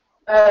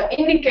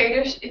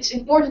indicators, it's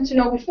important to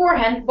know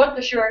beforehand what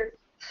does your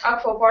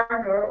Aqua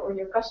partner or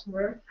your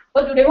customer,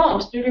 what do they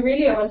want? Do they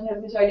really want to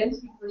have this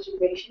identity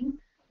preservation?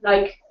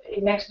 Like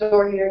next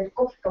door here, the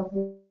coffee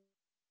company,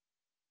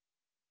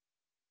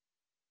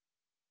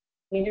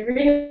 they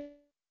really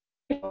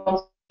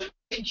want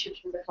relationships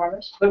with their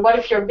farmers. But what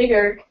if you're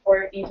bigger,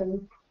 or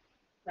even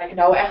like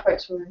now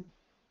Egberts, or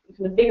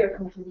even a bigger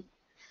company?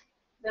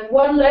 Then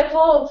what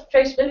level of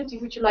traceability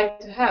would you like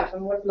to have,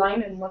 and what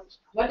line, and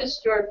what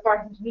is your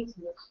partner's need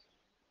in this?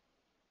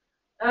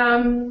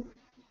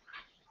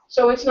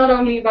 So it's not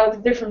only about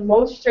the different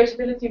modes of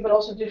traceability, but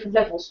also different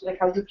levels, like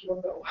how deep you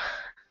want to go.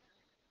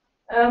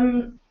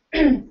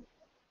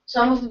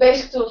 Some of the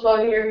basic tools, well,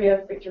 here we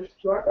have pictures of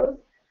QR code.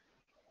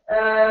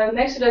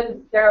 Next to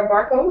that, there are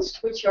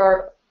barcodes, which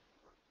are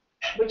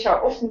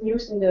often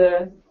used in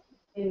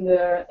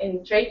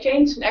trade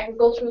chains, in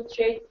agricultural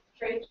trade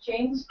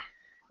chains.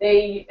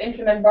 They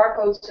implement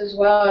barcodes as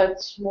well at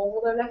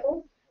smallholder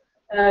level.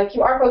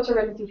 QR codes are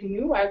relatively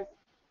new. I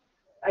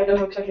don't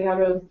know exactly how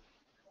the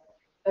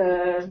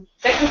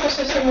technical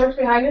system works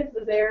behind it,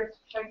 but they're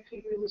trying to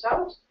figure this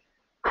out.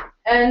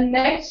 And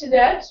next to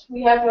that,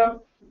 we have a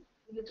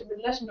little bit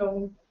less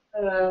known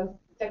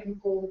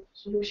technical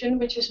solution,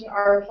 which is an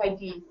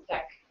RFID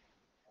tag.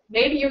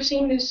 Maybe you've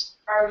seen this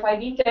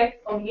RFID tag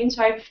on the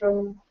inside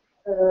from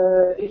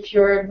if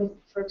you're,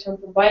 for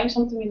example, buying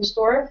something in the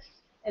store,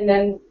 and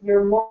then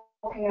you're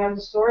walking out of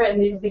the store,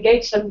 and the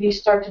gates suddenly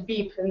start to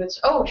beep, and it's,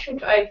 oh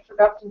shoot, I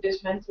forgot to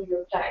dismantle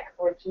your tag,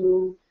 or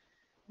to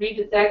read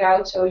the tag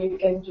out so you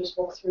can just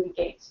walk through the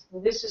gate.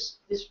 And this is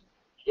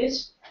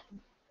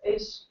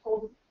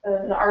called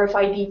an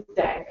RFID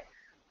tag.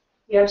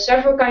 You have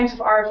several kinds of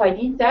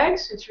RFID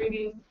tags. It's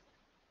really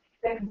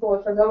technical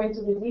if I go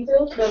into the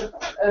details, but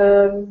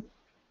the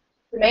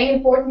main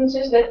importance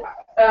is that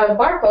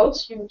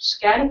barcodes you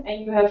scan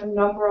and you have a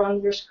number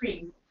on your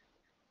screen.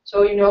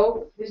 So you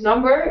know this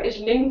number is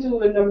linked to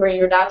a number in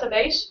your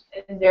database,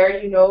 and there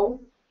you know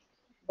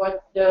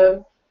what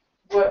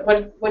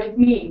it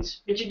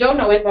means. But you don't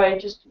know it by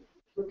just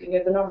looking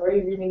at the number.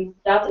 You really need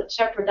a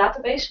separate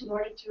database in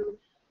order to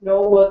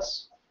know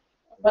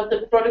what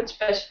the product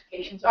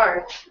specifications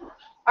are.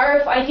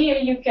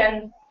 RFID, you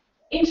can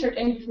insert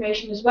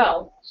information as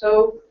well.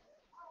 So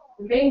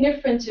the main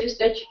difference is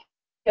that you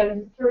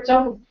can, for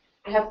example,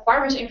 have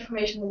farmers'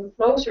 information on the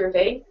flow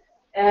survey,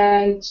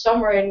 and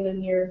somewhere in the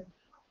near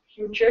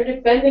future,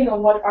 depending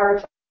on what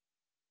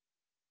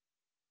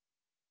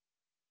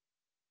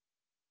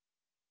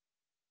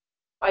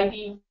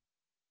RFID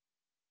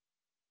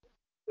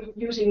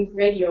using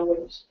radio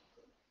waves.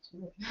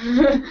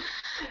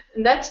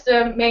 And that's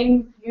the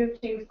main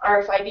beauty of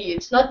RFID.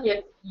 It's not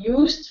yet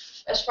used,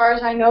 as far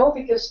as I know,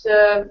 because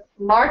the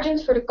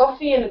margins for the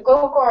coffee and the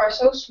cocoa are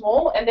so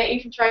small, and they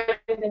even tried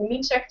it in the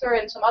meat sector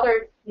and some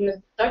other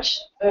Dutch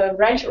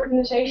branch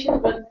organizations,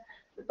 but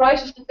the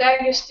price of the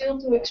tag is still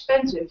too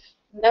expensive.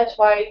 And that's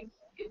why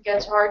it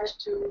gets hard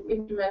to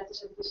implement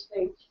this at this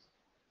stage.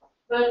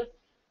 But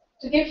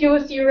to give you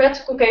a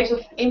theoretical case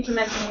of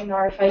implementing an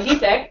RFID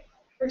tag,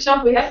 for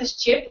example, we have this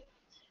chip,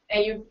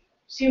 and you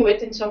seal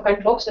it in some kind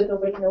of box that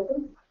nobody can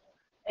open,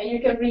 and you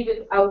can read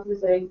it out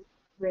with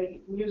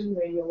using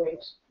radio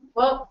waves.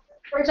 Well,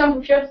 for example,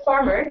 if you're a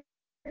farmer,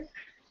 you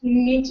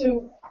need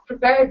to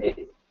prepare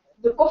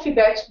the coffee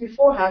bags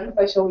beforehand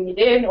by sewing it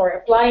in or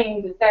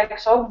applying the tag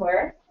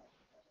somewhere,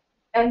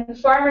 and the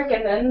farmer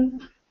can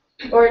then,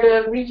 or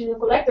the regional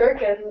collector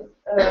can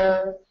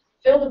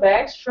fill the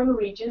bags from a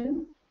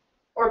region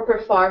or per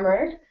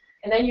farmer,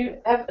 and then you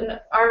have an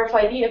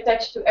RFID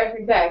attached to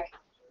every bag.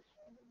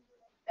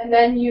 And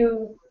then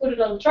you put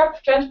it on the truck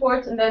for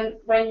transport, and then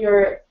when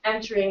you're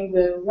entering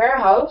the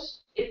warehouse,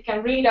 it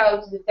can read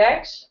out the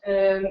tags.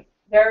 There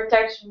are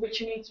tags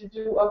which you need to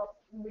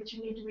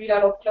read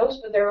out up close,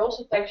 but there are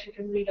also tags you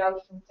can read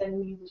out from 10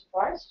 meters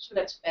apart. So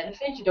that's a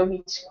benefit. You don't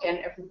need to scan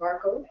every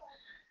barcode.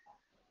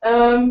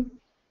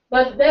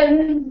 But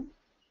then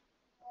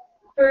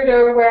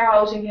further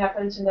warehousing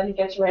happens, and then it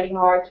gets really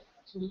hard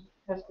to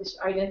have this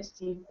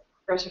identity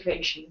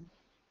preservation.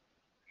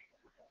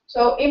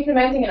 So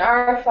implementing an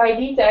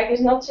RFID tag is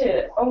not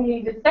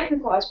only the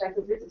technical aspect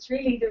of it, it's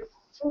really the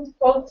food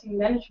quality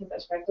management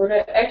aspect, or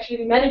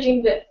actually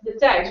managing the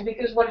tags.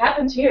 Because what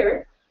happens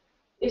here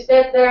is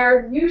that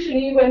there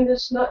usually, when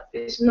this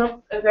is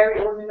not a very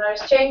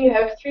organized chain, you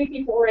have 3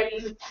 people already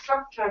in the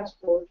truck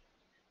transport.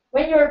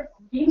 When your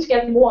beans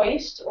get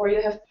moist or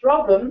you have a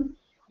problem,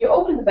 you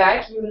open the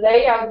bag, you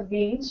lay out the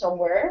beans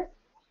somewhere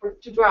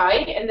to dry,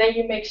 and then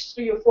you mix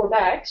 3 or 4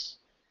 bags.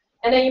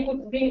 and then you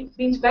put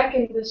beans back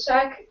in the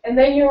sack, and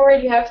then you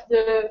already have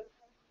the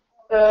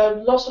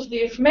loss of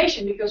the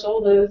information because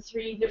all the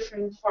 3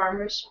 different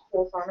farmers,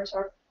 4 farmers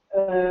are,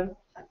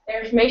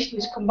 their information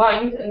is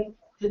combined, and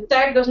the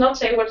tag does not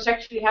say what has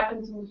actually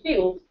happened in the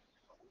field.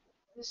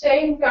 The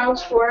same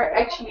counts for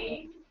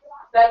actually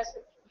that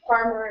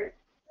farmer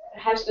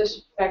has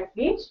this packed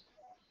beans.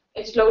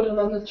 It's loaded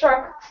on the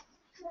truck.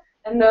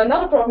 And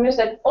another problem is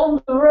that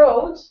on the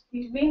road,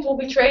 these beans will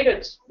be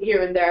traded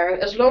here and there.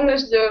 As long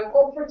as the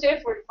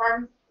cooperative or the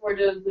farm or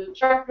the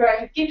truck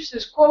driver keeps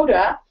his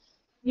quota,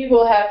 he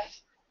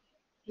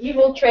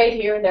will trade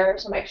here and there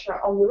some extra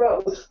on the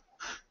road.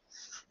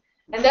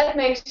 And that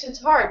makes it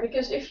hard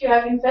because if you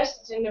have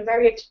invested in a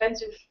very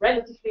expensive,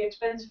 relatively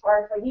expensive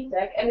RFID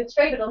tag and it's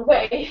traded on the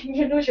way,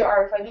 you lose your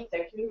RFID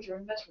tag, you lose your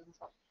investment.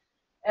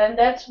 And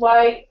that's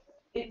why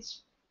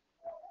it's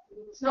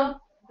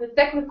not the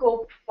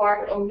technical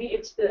part only,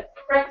 it's the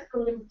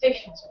practical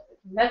limitations of it.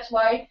 And that's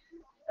why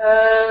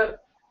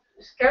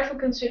careful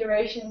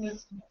consideration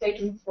needs to be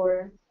taken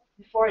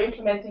before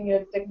implementing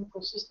a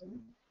technical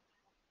system.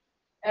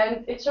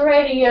 And it's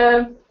already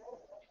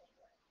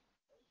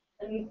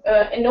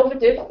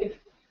innovative if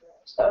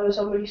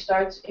somebody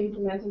starts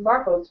implementing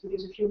barcodes,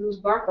 because if you lose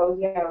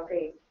barcode, yeah,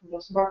 okay, you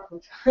lost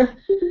barcode.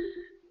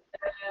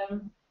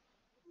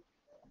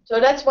 So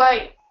that's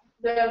why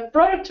the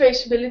product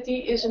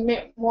traceability is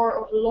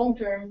more of a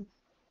long-term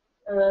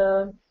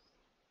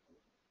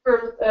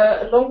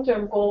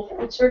goal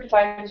with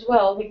certified as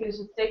well, because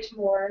it takes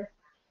more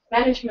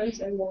management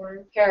and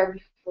more care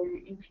before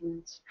you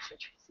implement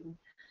such a thing.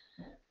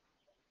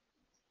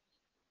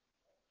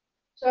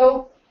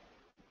 So,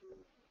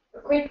 a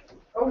quick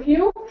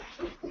overview.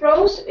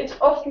 Pros, it's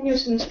often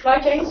used in supply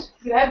chains.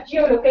 You have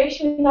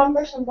geolocation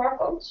numbers and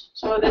barcodes.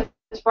 So that's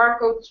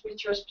barcodes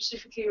which are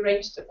specifically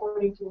arranged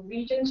according to a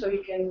region. So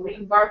you can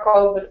read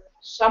barcode, but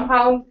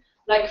somehow,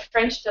 like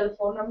French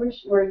telephone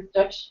numbers or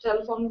Dutch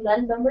telephone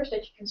land numbers,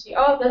 that you can see,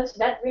 oh, that's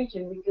that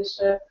region because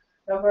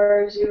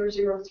number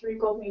 003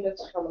 called me,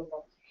 that's something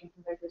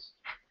like this.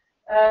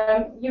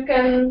 You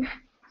can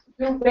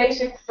do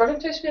basic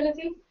product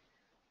traceability.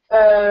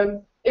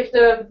 If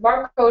the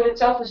barcode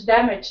itself is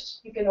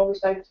damaged, you can always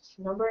type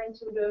the number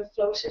into the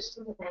flow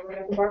system or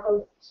whatever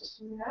barcode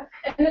system you have,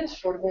 and it's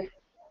affordable.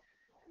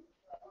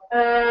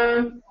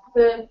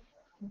 The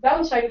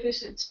downside of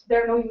this is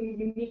there are no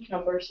unique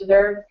numbers, so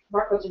their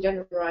barcodes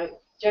are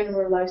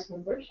generalized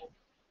numbers.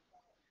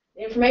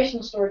 The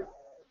information is stored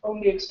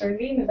only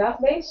externally in the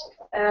database,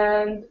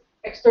 and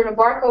external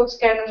barcode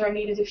scanners are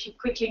needed if you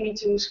quickly need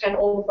to scan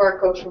all the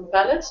barcodes from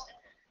pallets.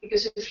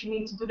 Because if you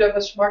need to do that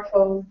with a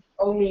smartphone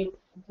only,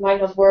 it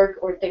might not work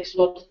or it takes a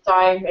lot of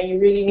time, and you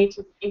really need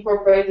to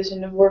incorporate this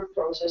in the work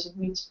process. It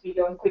needs to be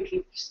done quickly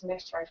because the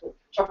next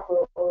truck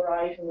will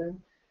arrive, and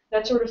then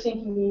that sort of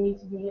thinking you need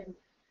to be in.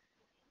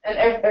 And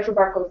every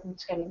barcode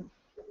needs scanning.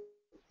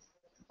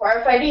 For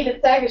RFID, the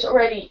tag is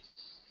already,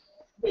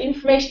 the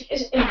information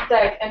is in the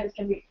tag and it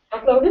can be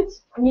uploaded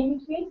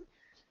immediately.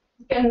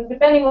 You can,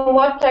 depending on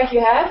what tag you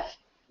have,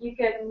 you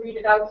can read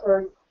it out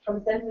from a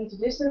 10-meter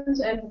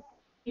distance, and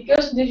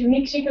because of this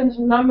unique sequence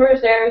of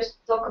numbers, there's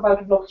talk about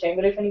the blockchain.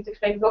 But if I need to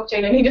explain the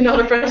blockchain, I need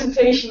another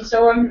presentation.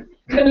 So I'm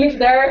going to leave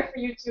there for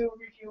you to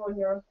review on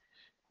your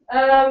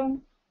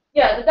own.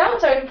 Yeah, the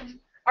downside of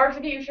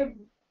RFID, if your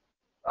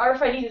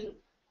RFID is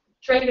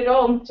traded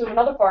on to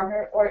another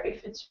partner, or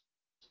if it's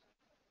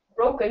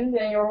broken,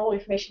 then your whole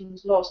information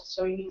is lost.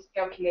 So you need to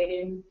calculate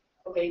in,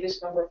 okay, this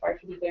number of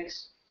RFID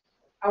tags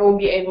I won't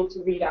be able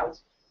to read out.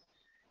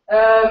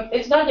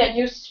 It's not yet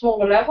used at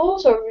smaller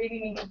levels, so we really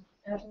need to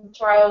have a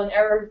trial and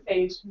error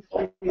phase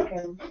before you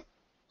can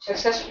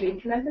successfully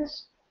implement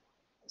this.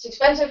 It's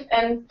expensive,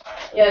 and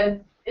yeah,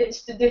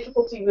 it's the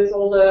difficulty with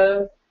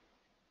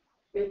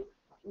with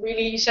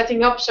really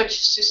setting up such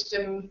a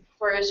system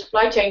for a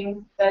supply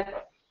chain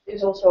that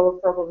is also a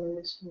problem in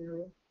this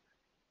scenario.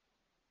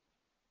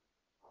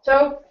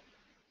 So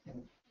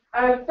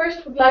I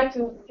first would like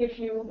to give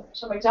you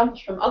some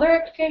examples from other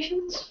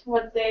applications,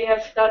 what they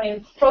have done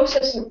in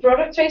process and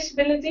product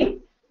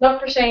traceability. Not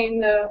per se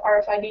in the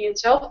RFID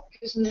itself,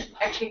 because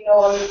actually no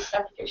other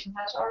application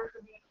has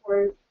RFID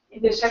for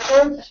in this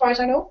sector, as far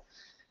as I know.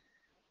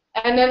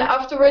 And then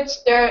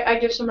afterwards, I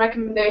give some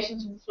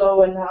recommendations in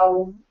flow and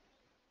how.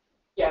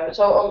 Yeah,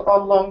 so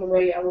along the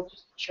way, I will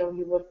just show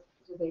you what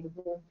is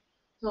available.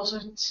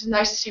 It's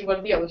nice to see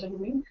what the others are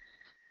doing.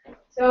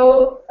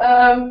 So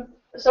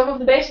some of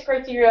the basic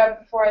criteria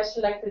before I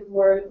selected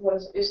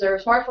is there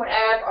a smartphone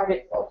app? Are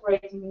they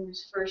operating in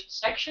this first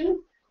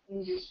section?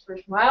 In this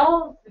first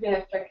mile, do they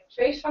have track and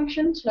trace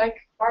functions like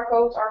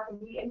barcodes,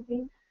 RFID,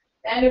 anything?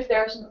 And if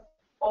there's an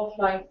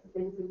offline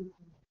availability.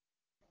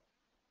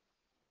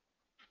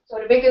 So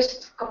the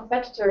biggest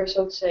competitor,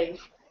 so to say,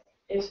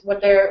 is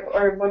what they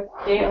are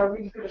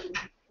really good at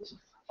is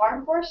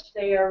farm force.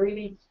 They are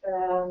really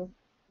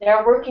they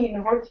are working in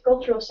the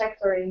horticultural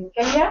sector in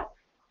Kenya.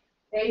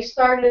 They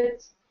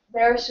started,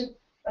 they're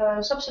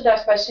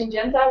subsidized by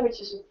Syngenta,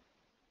 which is a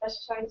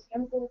pesticide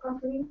chemical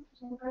company of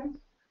some kind.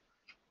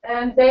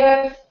 And they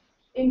have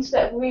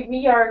instead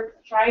we are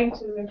trying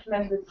to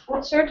implement with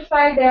food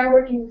certified. They are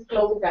working with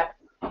Global Gap.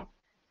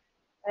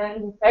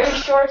 And very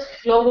short,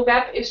 Global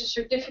Gap is a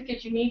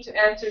certificate you need to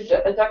enter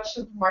a Dutch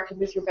supermarket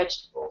with your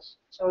vegetables.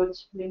 So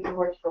it's linked to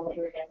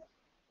horticulture again.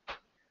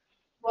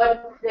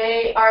 What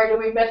they are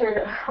doing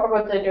better, or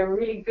what they're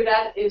really good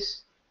at,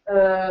 is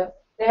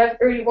they have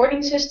early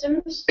warning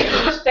systems, they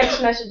use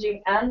text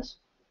messaging and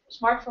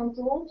smartphone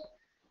tools,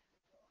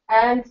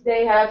 and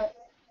they have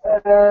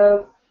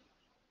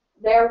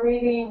they're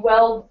really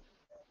well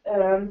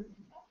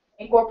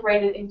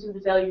incorporated into the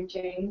value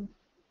chain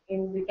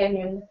in the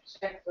Kenyan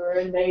sector,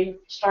 and they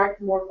start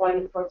more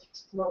pilot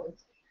projects at the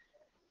moment.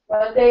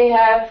 But they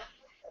have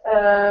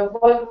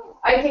what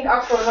I think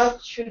Afro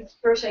not should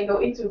per se go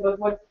into, but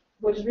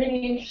what is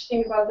really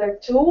interesting about their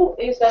tool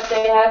is that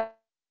they have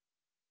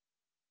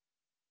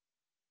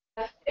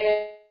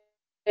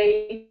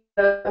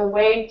a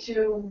way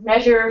to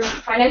measure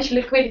financial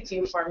liquidity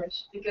of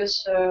farmers,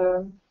 because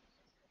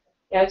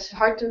yeah, it's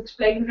hard to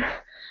explain.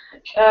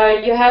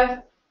 You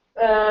have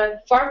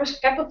farmers'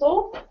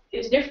 capital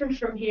is different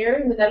from here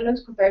in the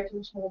Netherlands compared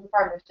to small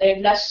farmers. They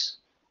have less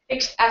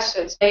fixed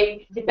assets.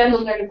 They depend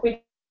on their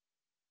liquidity.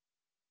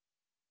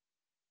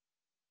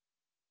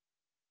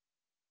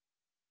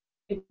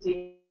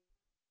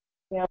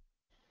 Yeah.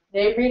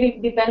 They really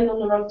depend on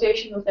the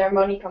rotation of their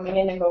money coming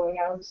in and going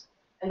out,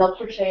 and not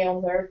per se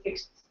on their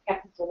fixed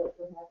capital that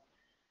they have.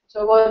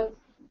 So what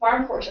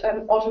FarmForce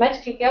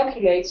automatically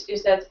calculates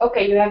is that,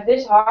 okay, you have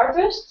this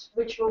harvest,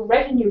 which will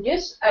revenue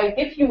this. I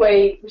give you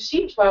a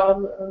receipt while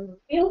on the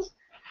field,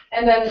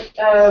 and then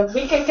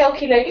we can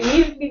calculate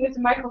immediately with the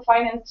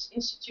Microfinance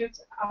Institute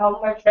how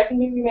much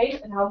revenue we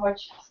made and how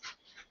much.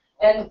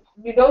 And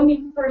you don't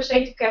need per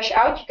se to cash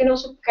out. You can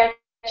also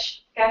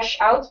cash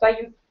out by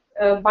you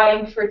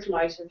buying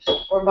fertilizers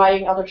or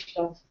buying other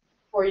stuff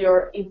for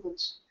your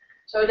inputs.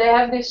 So they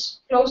have this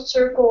closed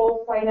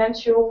circle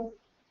financial.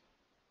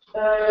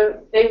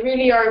 They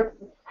really are.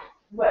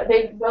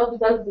 They well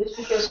developed this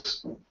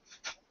because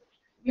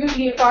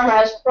usually a farmer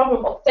has a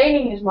problem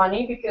obtaining his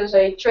money because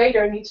a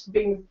trader needs to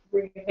bring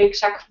a big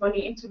sack of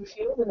money into the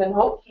field, and then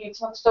hopefully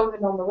it's not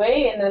stolen on the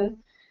way, and then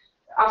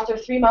after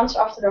 3 months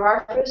after the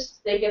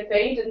harvest, they get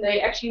paid, and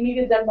they actually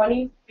needed that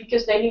money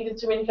because they needed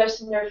to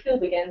invest in their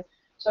field again.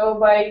 So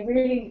by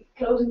really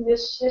closing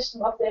this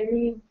system up, they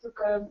really took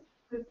a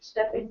good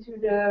step into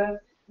the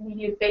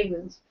immediate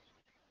payment.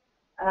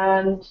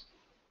 And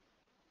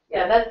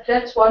yeah,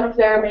 that's one of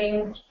their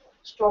main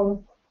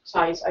strong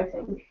sides, I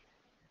think.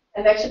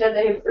 And actually, that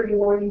they have early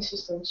warning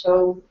systems.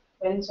 So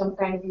when some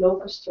kind of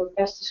locust or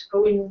pest is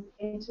going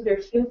into their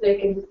field, they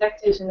can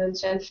detect this and then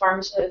send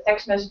farmers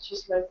text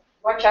messages like,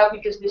 watch out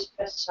because this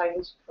pesticide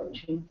is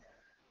approaching.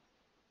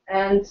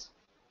 And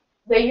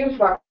they use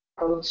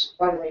barcodes,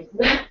 by the way.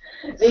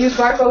 They use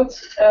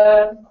barcodes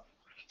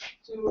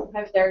to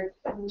have their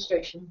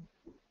administration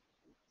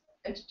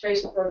and to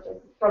trace the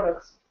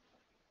product.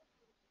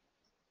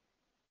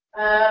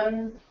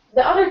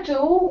 The other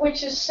tool,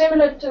 which is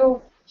similar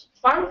to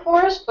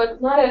FarmForce, but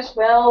not as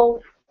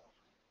well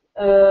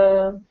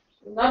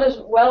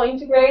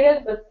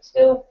integrated, but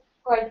still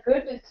quite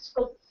good. It's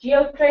called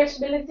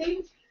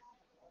geotraceability.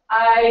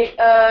 I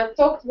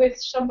talked with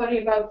somebody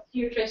about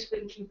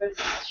geotraceability, but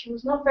she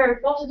was not very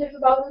positive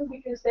about it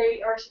because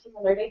they are sitting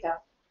on their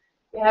data.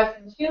 They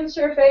have the field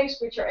surveys,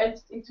 which are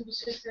entered into the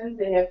system.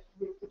 They have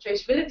the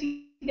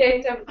traceability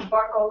data with the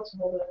barcodes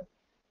and all the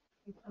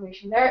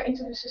information there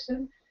into the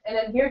system. And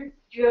then here,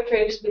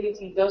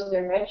 geotraceability does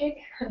their magic,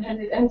 and then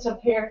it ends up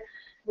here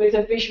with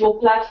a visual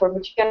platform,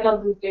 which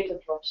cannot do data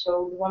drops.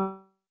 So the one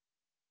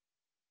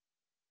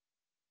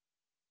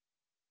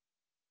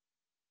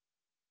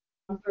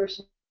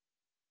person,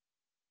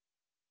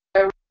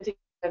 I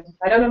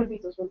don't know the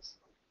details, but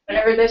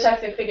whenever this, I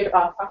figured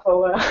out.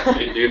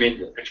 Do you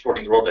mean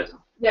exporting raw data?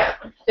 Yeah,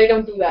 they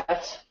don't do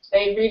that.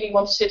 They really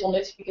want to sit on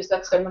it because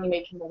that's their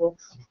money-making model.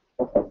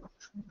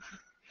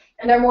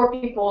 And there are more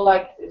people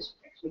like this,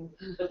 actually,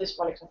 but this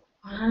one example.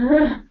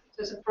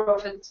 It's a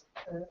profit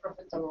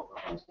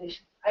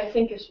organization. I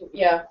think it's,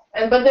 yeah.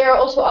 But there are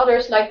also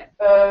others like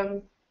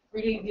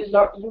really these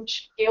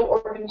huge scale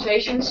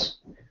organizations,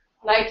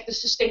 like the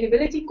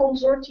Sustainability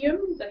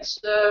Consortium. That's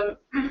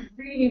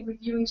really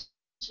reviewing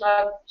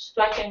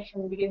supply chain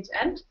from beginning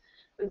to end.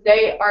 But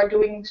they are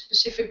doing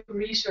specific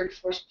research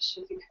for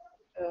specific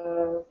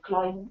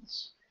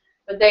clients.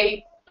 But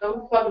they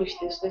don't publish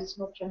this. It's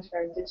not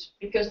transparent. It's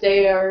because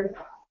they are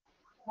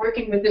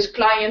working with this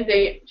client.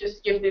 They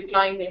just give the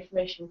client the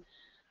information.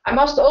 I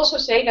must also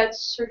say that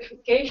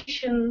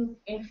certification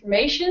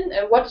information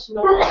and what is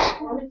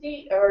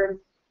non-conformity, or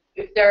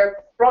if there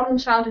are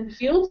problems found in the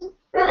field,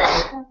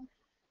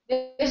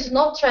 this is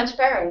not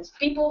transparent.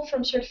 People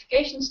from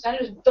certification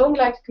standards don't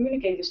like to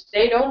communicate this.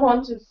 They don't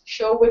want to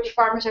show which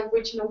farmers have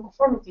which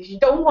non-conformities. You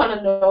don't want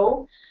to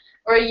know,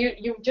 or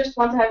you just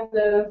want to have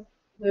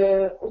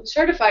the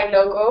certified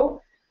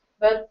logo,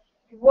 but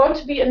you want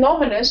to be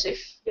anonymous if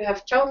you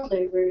have child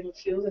labor in the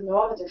field and the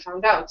auditor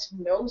found out.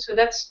 So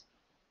that's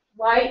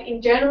why,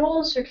 in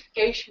general,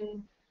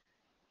 certification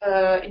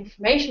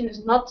information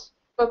is not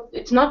but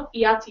it's not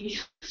IATI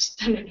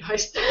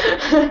standardized.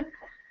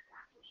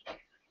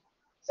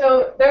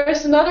 So there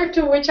is another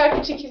tool which I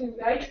particularly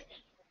like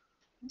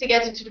to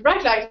get into the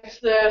bright light of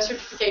the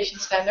certification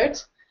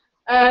standards.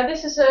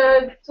 This is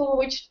a tool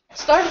which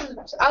started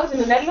out in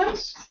the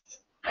Netherlands,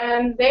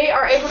 and they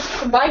are able to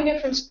combine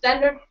different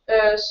standard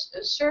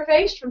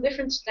surveys from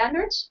different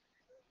standards,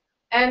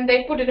 and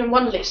they put it in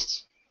one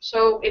list.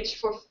 So it's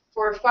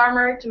for a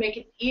farmer to make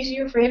it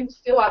easier for him to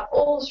fill out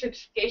all the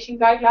certification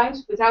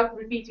guidelines without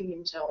repeating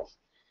himself.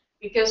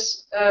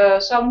 Because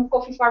some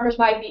coffee farmers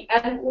might be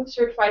and wood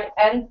certified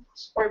and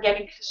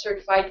organic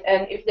certified,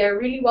 and if they're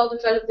really well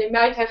developed, they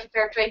might have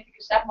fair trade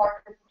because that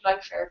market would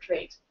like fair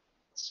trade.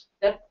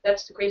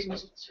 That's the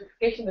craziness of the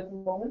certification at the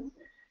moment.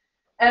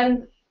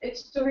 And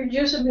it's to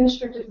reduce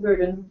administrative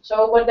burden.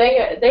 So what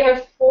they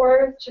have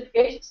 4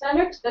 certification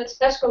standards. That's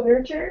Tesco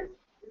Nurture.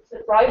 It's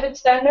a private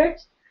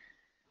standard.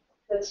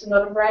 That's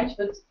another branch,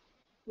 but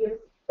you have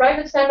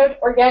private standard,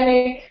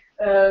 organic,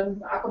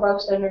 Akkerbouw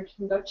standard,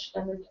 Dutch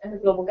standard, and the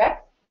global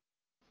gap.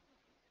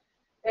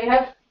 They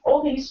have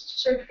all these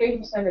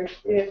certification standards.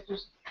 They have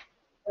just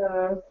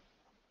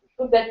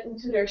put that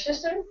into their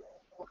system.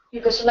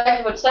 You can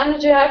select what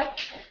standard you have,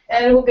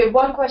 and it will give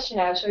one question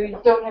out, so you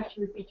don't have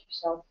to repeat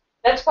yourself.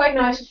 That's quite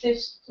nice with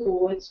this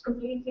tool. It's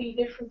completely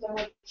different than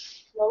what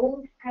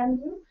Flow can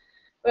do,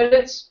 but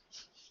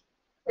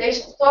they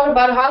thought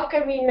about how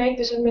can we make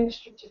this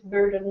administrative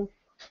burden,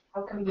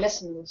 how can we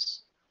lessen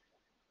this.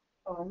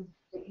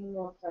 Taking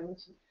more time.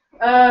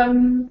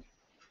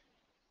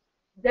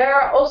 There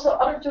are also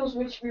other tools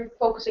which we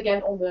focus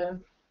again on the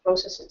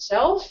process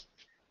itself.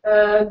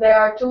 There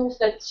are tools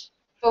that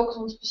focus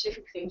on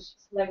specific things,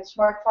 like the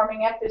Smart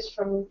Farming app is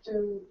from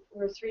 2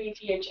 or 3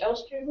 VHL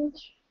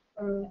students,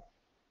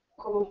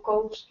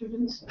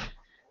 co-students.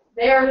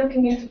 They are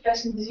looking into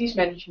pest and disease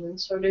management,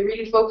 so they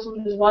really focus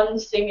on this one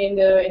thing in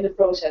the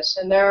process.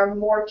 And there are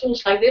more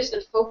tools like this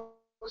that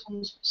focus on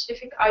a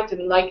specific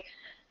item, like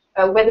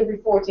weather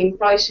reporting,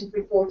 pricing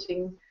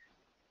reporting.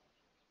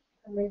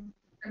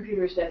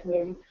 Computer is dead,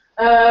 maybe.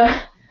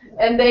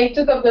 And they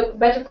took up the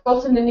Better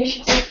Cotton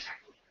Initiative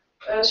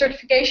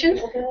certification.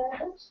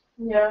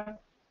 Yeah.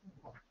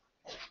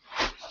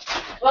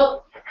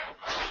 Well,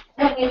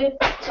 not needed.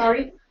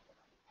 Sorry.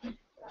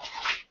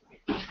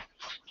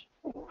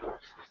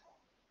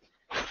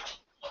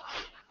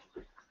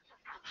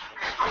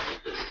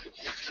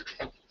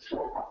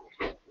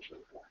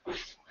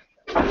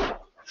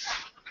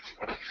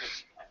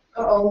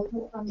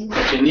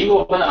 Heb je een nieuwe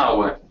of een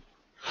oude?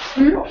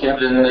 Of je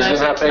hebt een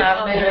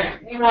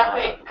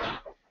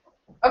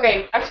Okay,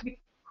 I have to be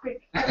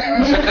quick.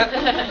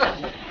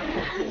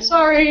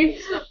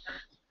 Sorry.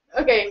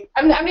 Okay,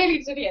 I'm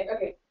nearly to the end.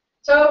 Okay,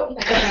 so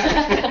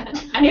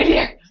I'm nearly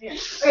there.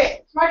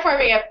 Okay, Smart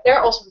Farming app.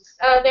 They're awesome.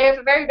 They have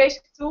a very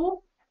basic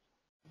tool.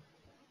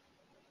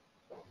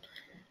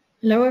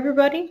 Hello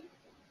everybody.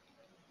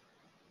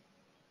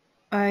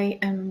 I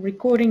am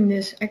recording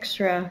this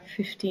extra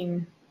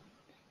 15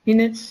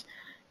 minutes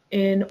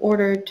in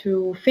order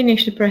to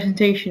finish the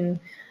presentation.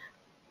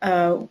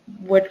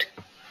 What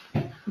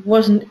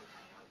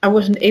I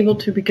wasn't able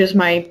to because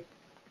my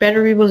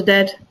battery was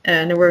dead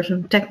and there were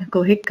some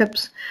technical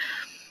hiccups.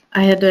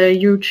 I had a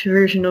huge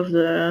version of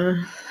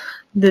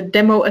the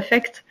demo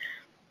effect,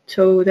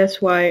 so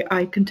that's why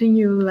I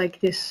continue like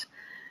this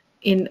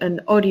in an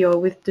audio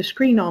with the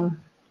screen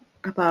on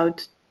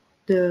about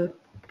the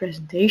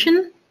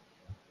presentation.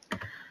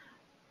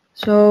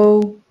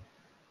 So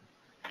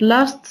the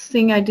last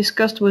thing I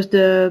discussed was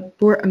the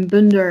Boer en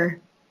Bunder,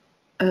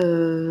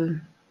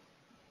 the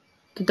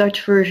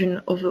Dutch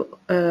version of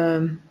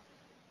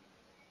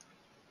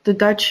the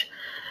Dutch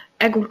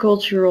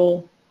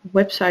agricultural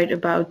website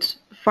about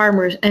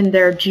farmers and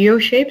their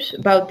geoshapes,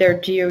 about their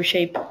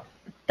geoshape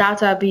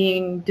data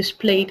being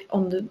displayed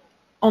on the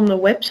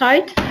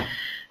website.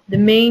 The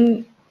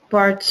main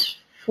parts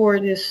for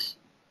this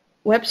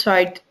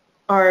website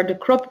are the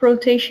crop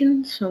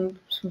rotation, some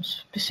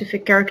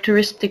specific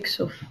characteristics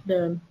of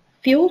the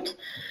field.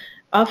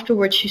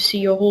 Afterwards you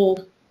see a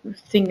whole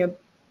thing,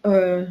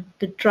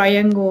 the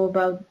triangle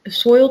about a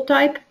soil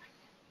type,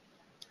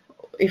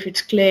 if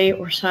it's clay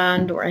or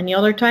sand or any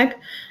other type.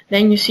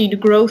 Then you see the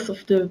growth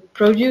of the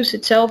produce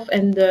itself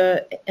and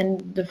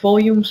the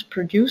volumes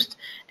produced,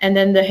 and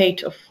then the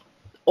height of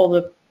all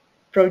the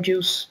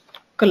produce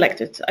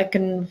collected. I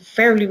can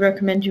fairly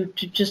recommend you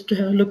to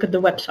have a look at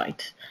the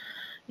website.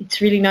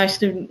 It's really nice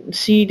to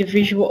see the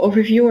visual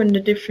overview and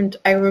the different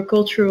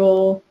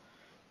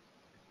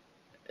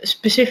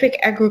specific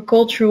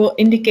agricultural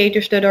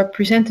indicators that are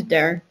presented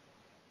there.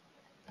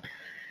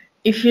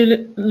 If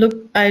you look,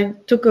 I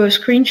took a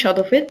screenshot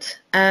of it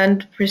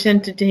and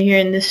presented it here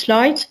in this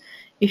slide.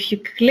 If you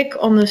click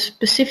on a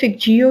specific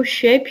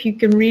geoshape, you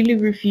can really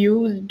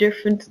review the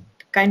different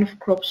kind of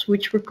crops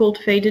which were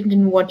cultivated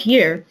in what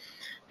year.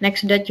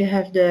 Next to that you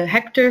have the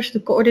hectares,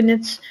 the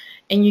coordinates,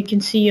 and you can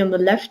see on the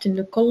left in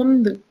the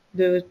column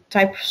the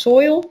type of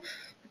soil,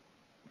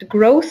 the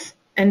growth,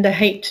 and the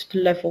height, the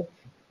level.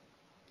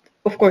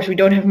 Of course we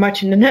don't have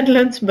much in the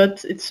Netherlands,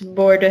 but it's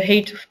more the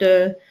height of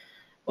the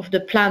of the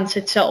plants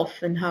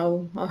itself and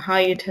how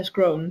high it has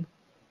grown.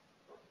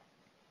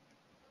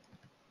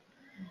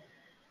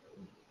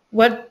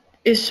 What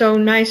is so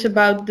nice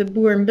about the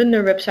Boer and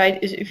Bunder website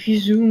is if you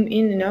zoom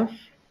in enough.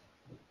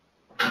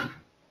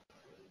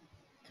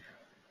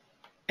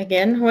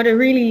 Again, what I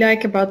really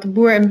like about the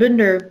Boer and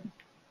Bunder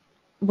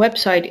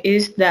website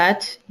is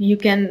that you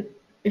can,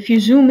 if you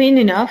zoom in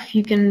enough,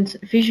 you can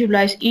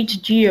visualize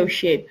each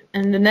geoshape.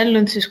 And the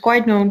Netherlands is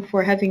quite known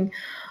for having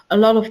a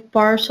lot of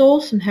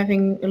parcels and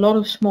having a lot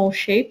of small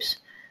shapes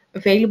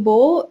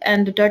available.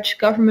 And the Dutch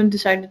government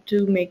decided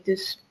to make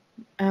this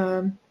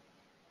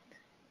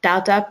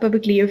data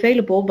publicly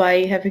available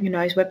by having a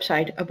nice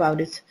website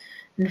about it.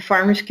 And the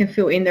farmers can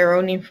fill in their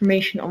own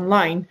information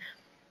online.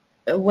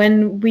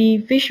 When we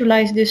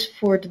visualize this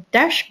for the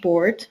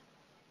dashboard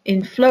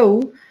in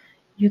Flow,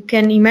 you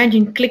can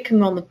imagine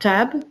clicking on the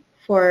tab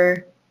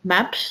for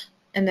maps,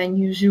 and then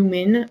you zoom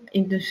in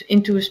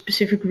into a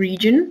specific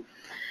region,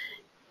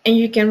 and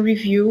you can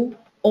review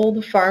all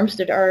the farms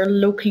that are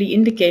locally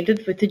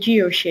indicated with the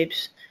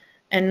geoshapes,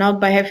 and not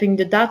by having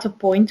the data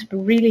points, but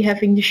really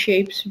having the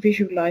shapes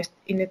visualized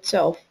in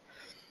itself.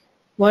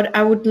 What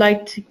I would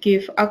like to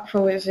give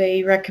Akvo as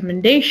a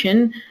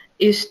recommendation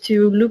is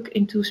to look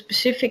into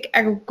specific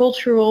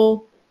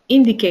agricultural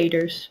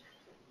indicators,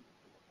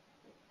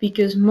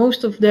 because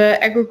most of the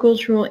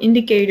agricultural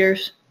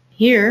indicators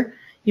here,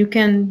 you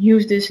can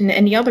use this in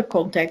any other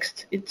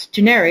context. It's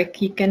generic.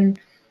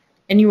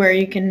 Anywhere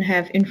you can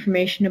have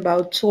information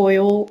about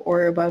soil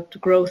or about the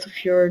growth of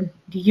the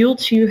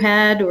yields you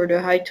had or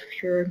the height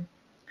of your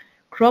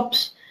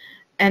crops.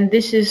 And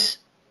this is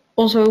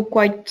also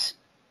quite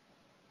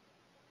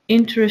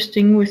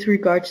interesting with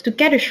regards to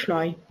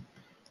caddisfly.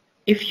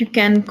 If you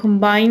can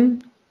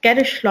combine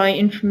caddisfly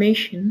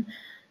information,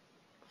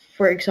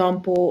 for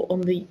example,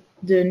 on the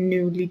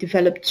newly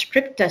developed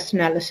strip test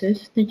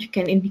analysis, that you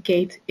can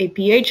indicate a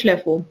pH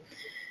level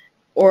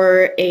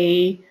or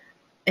a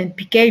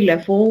NPK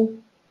level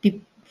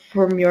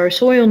from your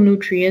soil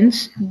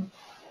nutrients,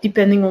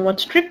 depending on what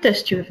strip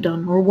test you have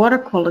done, or water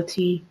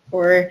quality,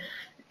 or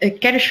a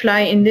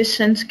caddisfly in this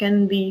sense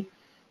can be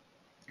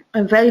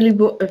a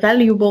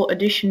valuable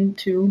addition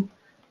to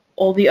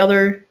all the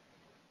other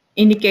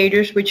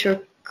indicators which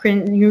are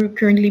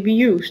currently be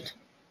used.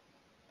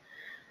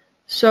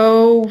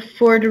 So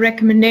for the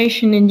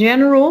recommendation in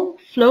general,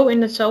 Flow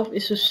in itself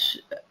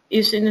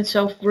is in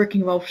itself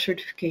working well for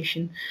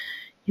certification.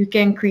 You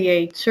can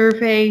create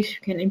surveys, you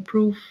can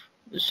improve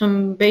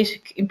some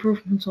basic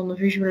improvements on the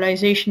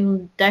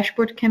visualization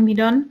dashboard can be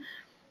done,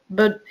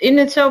 but in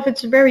itself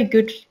it's a very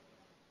good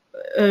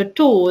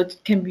tool. It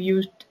can be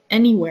used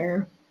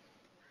anywhere.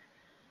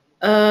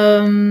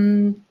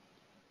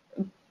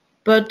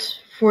 But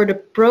for the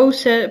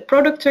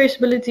product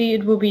traceability,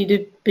 it will be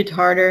a bit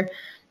harder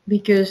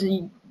because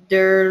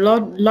there are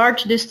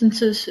large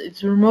distances,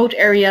 it's remote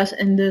areas,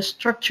 and the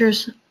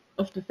structures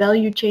of the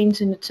value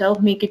chains in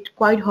itself make it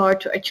quite hard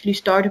to actually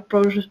start a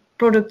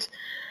product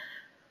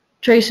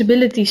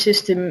traceability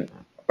system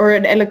or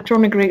an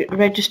electronic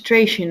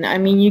registration. I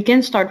mean, you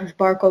can start with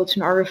barcodes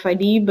and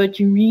RFID, but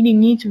you really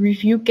need to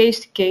review case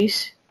to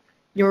case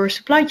your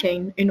supply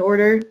chain in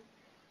order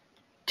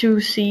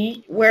to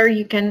see where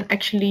you can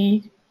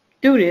actually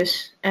do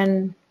this.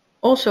 And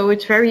also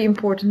it's very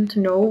important to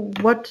know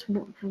what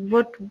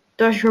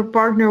does your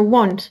partner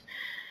want.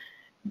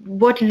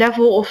 What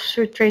level of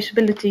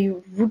traceability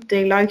would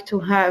they like to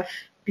have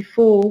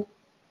before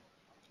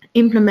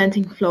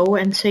implementing Flow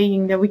and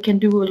saying that we can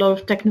do a lot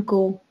of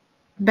technical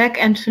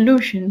back-end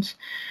solutions?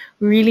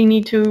 We really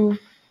need to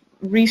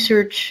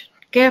research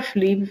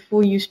carefully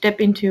before you step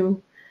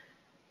into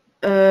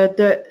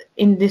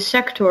in this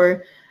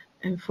sector.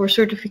 And for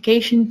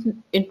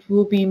certification, it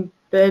will be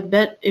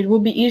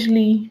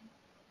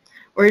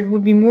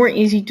more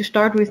easy to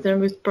start with than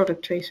with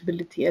product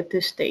traceability at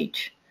this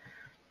stage.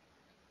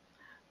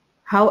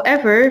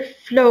 However,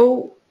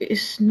 Flow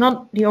is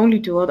not the only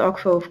tool at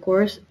Akvo, of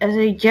course. As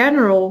a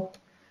general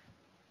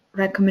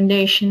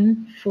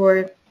recommendation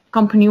for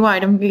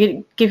company-wide, I'm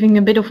giving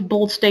a bit of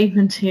bold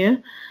statements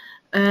here.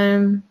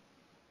 For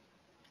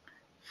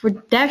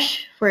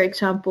Dash, for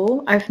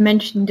example, I've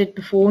mentioned it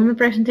before in my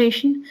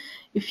presentation.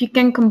 If you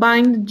can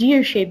combine the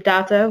geoshape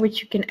data,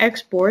 which you can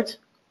export,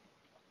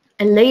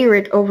 and layer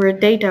it over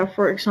data,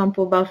 for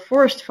example, about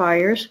forest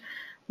fires,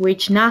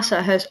 which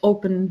NASA has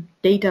open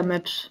data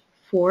maps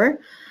for,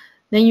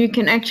 then you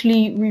can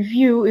actually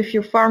review if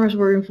your farmers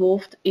were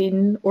involved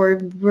in or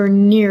were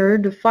near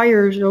the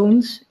fire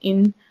zones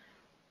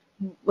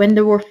when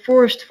there were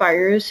forest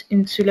fires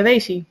in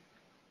Sulawesi.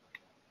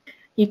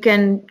 You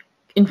can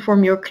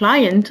inform your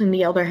client, on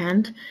the other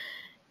hand,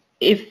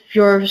 if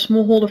your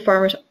smallholder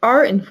farmers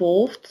are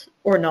involved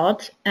or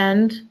not,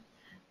 and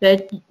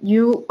that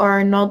you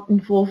are not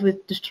involved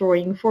with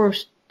destroying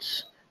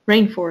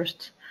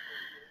rainforests.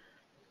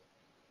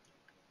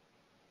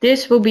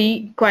 This will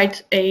be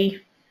quite a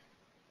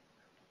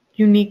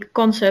unique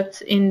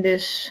concept in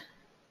this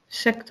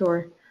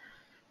sector.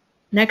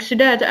 Next to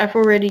that, I've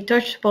already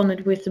touched upon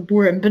it with the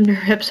Boer and Bunder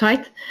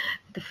website,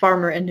 the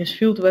farmer and his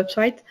field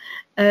website.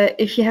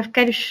 If you have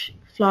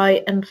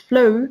Caddisfly and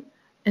Flow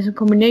as a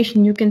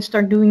combination, you can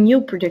start doing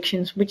yield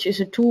predictions, which is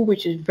a tool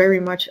which is very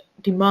much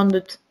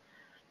demanded,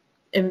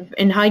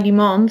 in high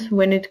demand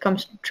when it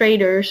comes to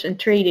traders and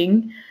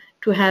trading,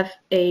 to have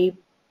a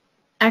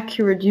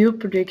accurate yield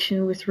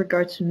prediction with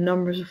regards to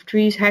numbers of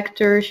trees,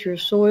 hectares, your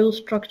soil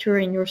structure,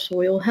 and your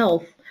soil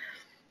health,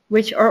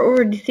 which are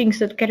already things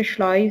that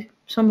Caddisfly,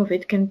 some of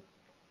it, can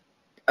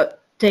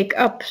take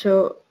up.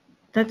 So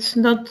that's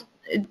not.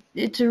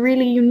 It's a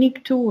really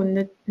unique tool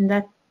in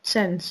that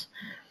sense.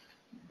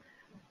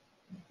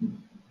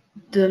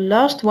 The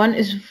last one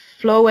is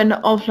Flow and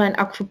the offline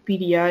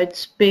Aquapedia.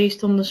 It's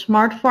based on the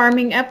smart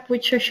farming app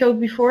which I showed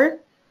before.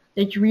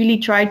 That you really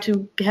try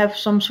to have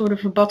some sort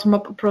of a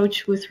bottom-up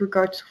approach with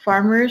regards to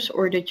farmers,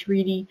 or that you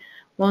really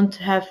want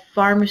to have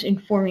farmers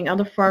informing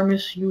other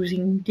farmers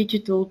using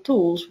digital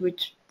tools,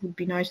 which would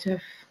be nice to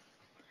have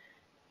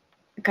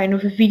kind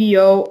of a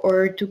video,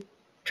 or to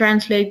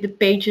translate the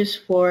pages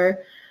for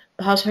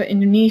Bahasa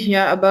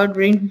Indonesia about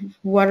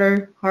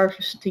rainwater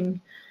harvesting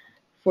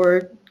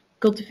for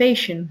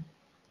cultivation.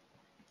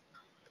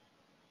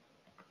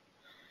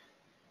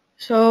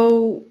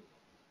 So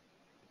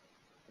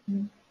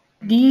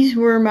these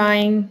were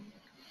my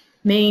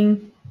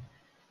main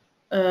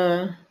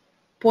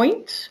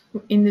points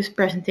in this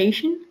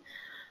presentation.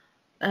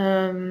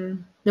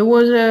 There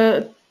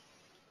was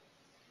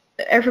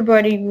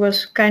everybody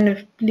was kind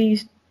of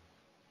pleased.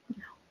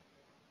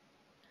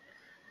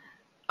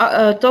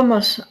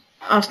 Thomas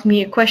asked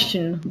me a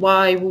question: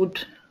 why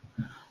would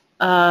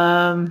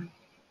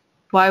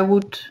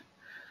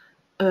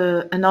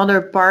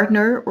another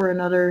partner or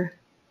another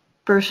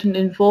person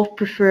involved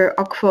prefer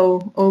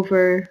Akvo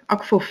over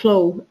Akvo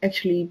Flow,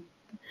 actually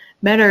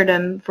better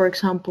than, for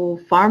example,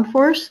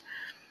 FarmForce?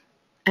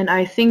 And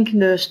I think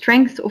the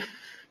strength of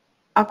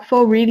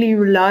Akvo really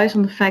relies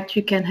on the fact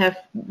you can have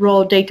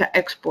raw data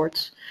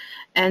exports,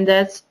 and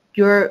that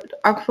your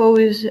Akvo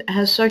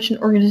has such an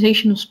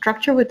organizational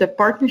structure with the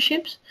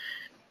partnerships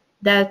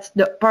that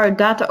the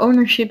data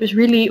ownership is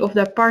really of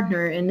that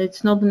partner, and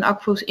it's not in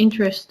Akvo's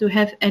interest to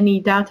have any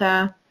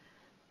data,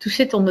 to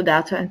sit on the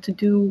data and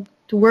to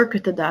work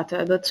with the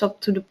data. That's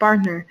up to the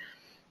partner.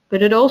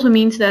 But it also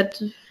means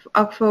that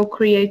Akvo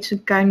creates a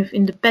kind of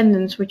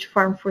independence which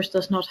FarmForce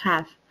does not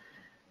have.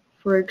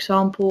 For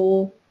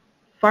example,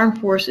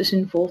 FarmForce is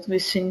involved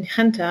with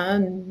Syngenta,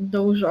 and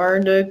those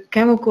are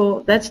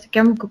that's the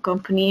chemical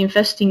company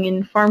investing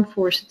in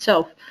FarmForce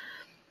itself.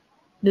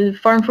 The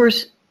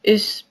FarmForce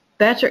is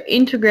better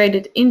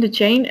integrated in the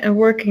chain and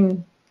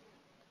working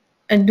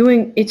and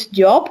doing its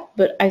job,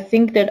 but I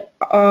think that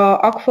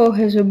Akvo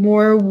has a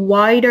more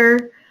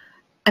wider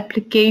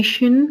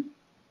application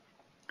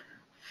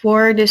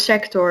for the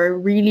sector,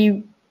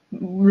 really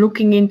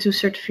looking into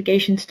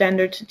certification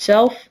standards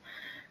itself,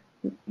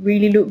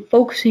 really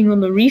focusing on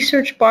the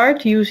research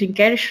part using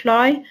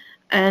Caddisfly,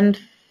 and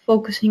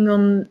focusing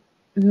on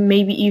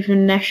maybe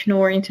even national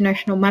or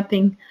international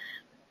mapping,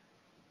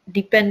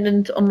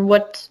 dependent on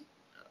what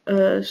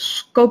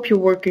scope you're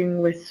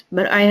working with.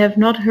 But I have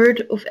not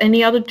heard of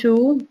any other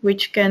tool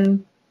which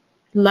can,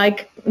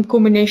 like a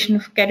combination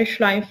of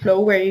Caddisfly and Flow,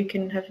 where you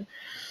can have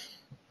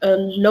a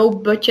low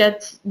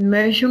budget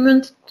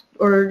measurement,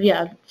 or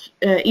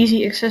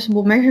easy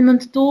accessible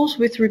measurement tools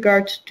with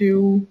regards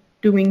to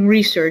doing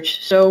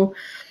research. So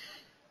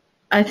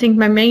I think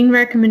my main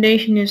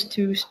recommendation is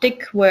to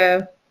stick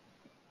to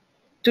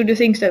the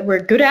things that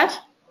we're good at,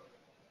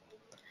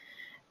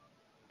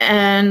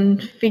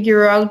 and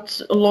figure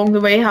out along the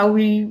way how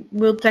we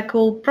will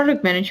tackle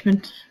product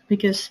management,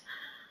 because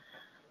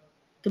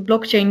the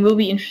blockchain will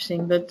be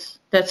interesting, but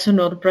that's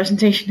another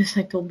presentation, as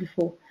I told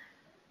before.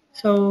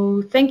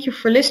 So thank you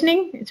for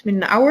listening. It's been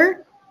an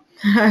hour.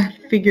 I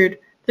figured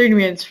 30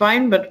 minutes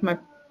fine, but my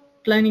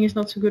planning is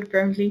not so good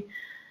apparently.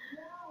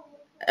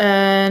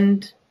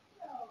 And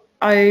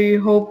I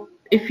hope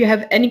if you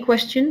have any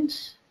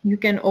questions, you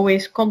can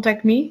always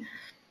contact me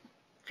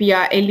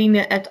via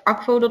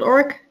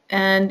eline@akvo.org.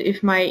 And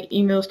if my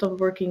email stopped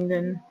working,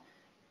 then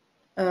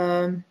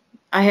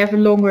I have a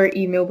longer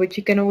email, but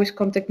you can always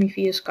contact me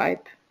via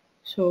Skype.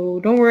 So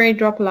don't worry,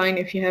 drop a line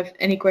if you have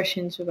any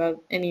questions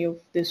about any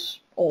of this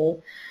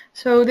all.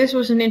 So this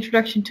was an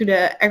introduction to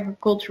the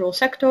agricultural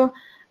sector,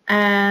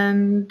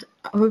 and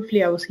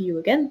hopefully I will see you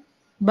again.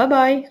 Bye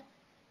bye.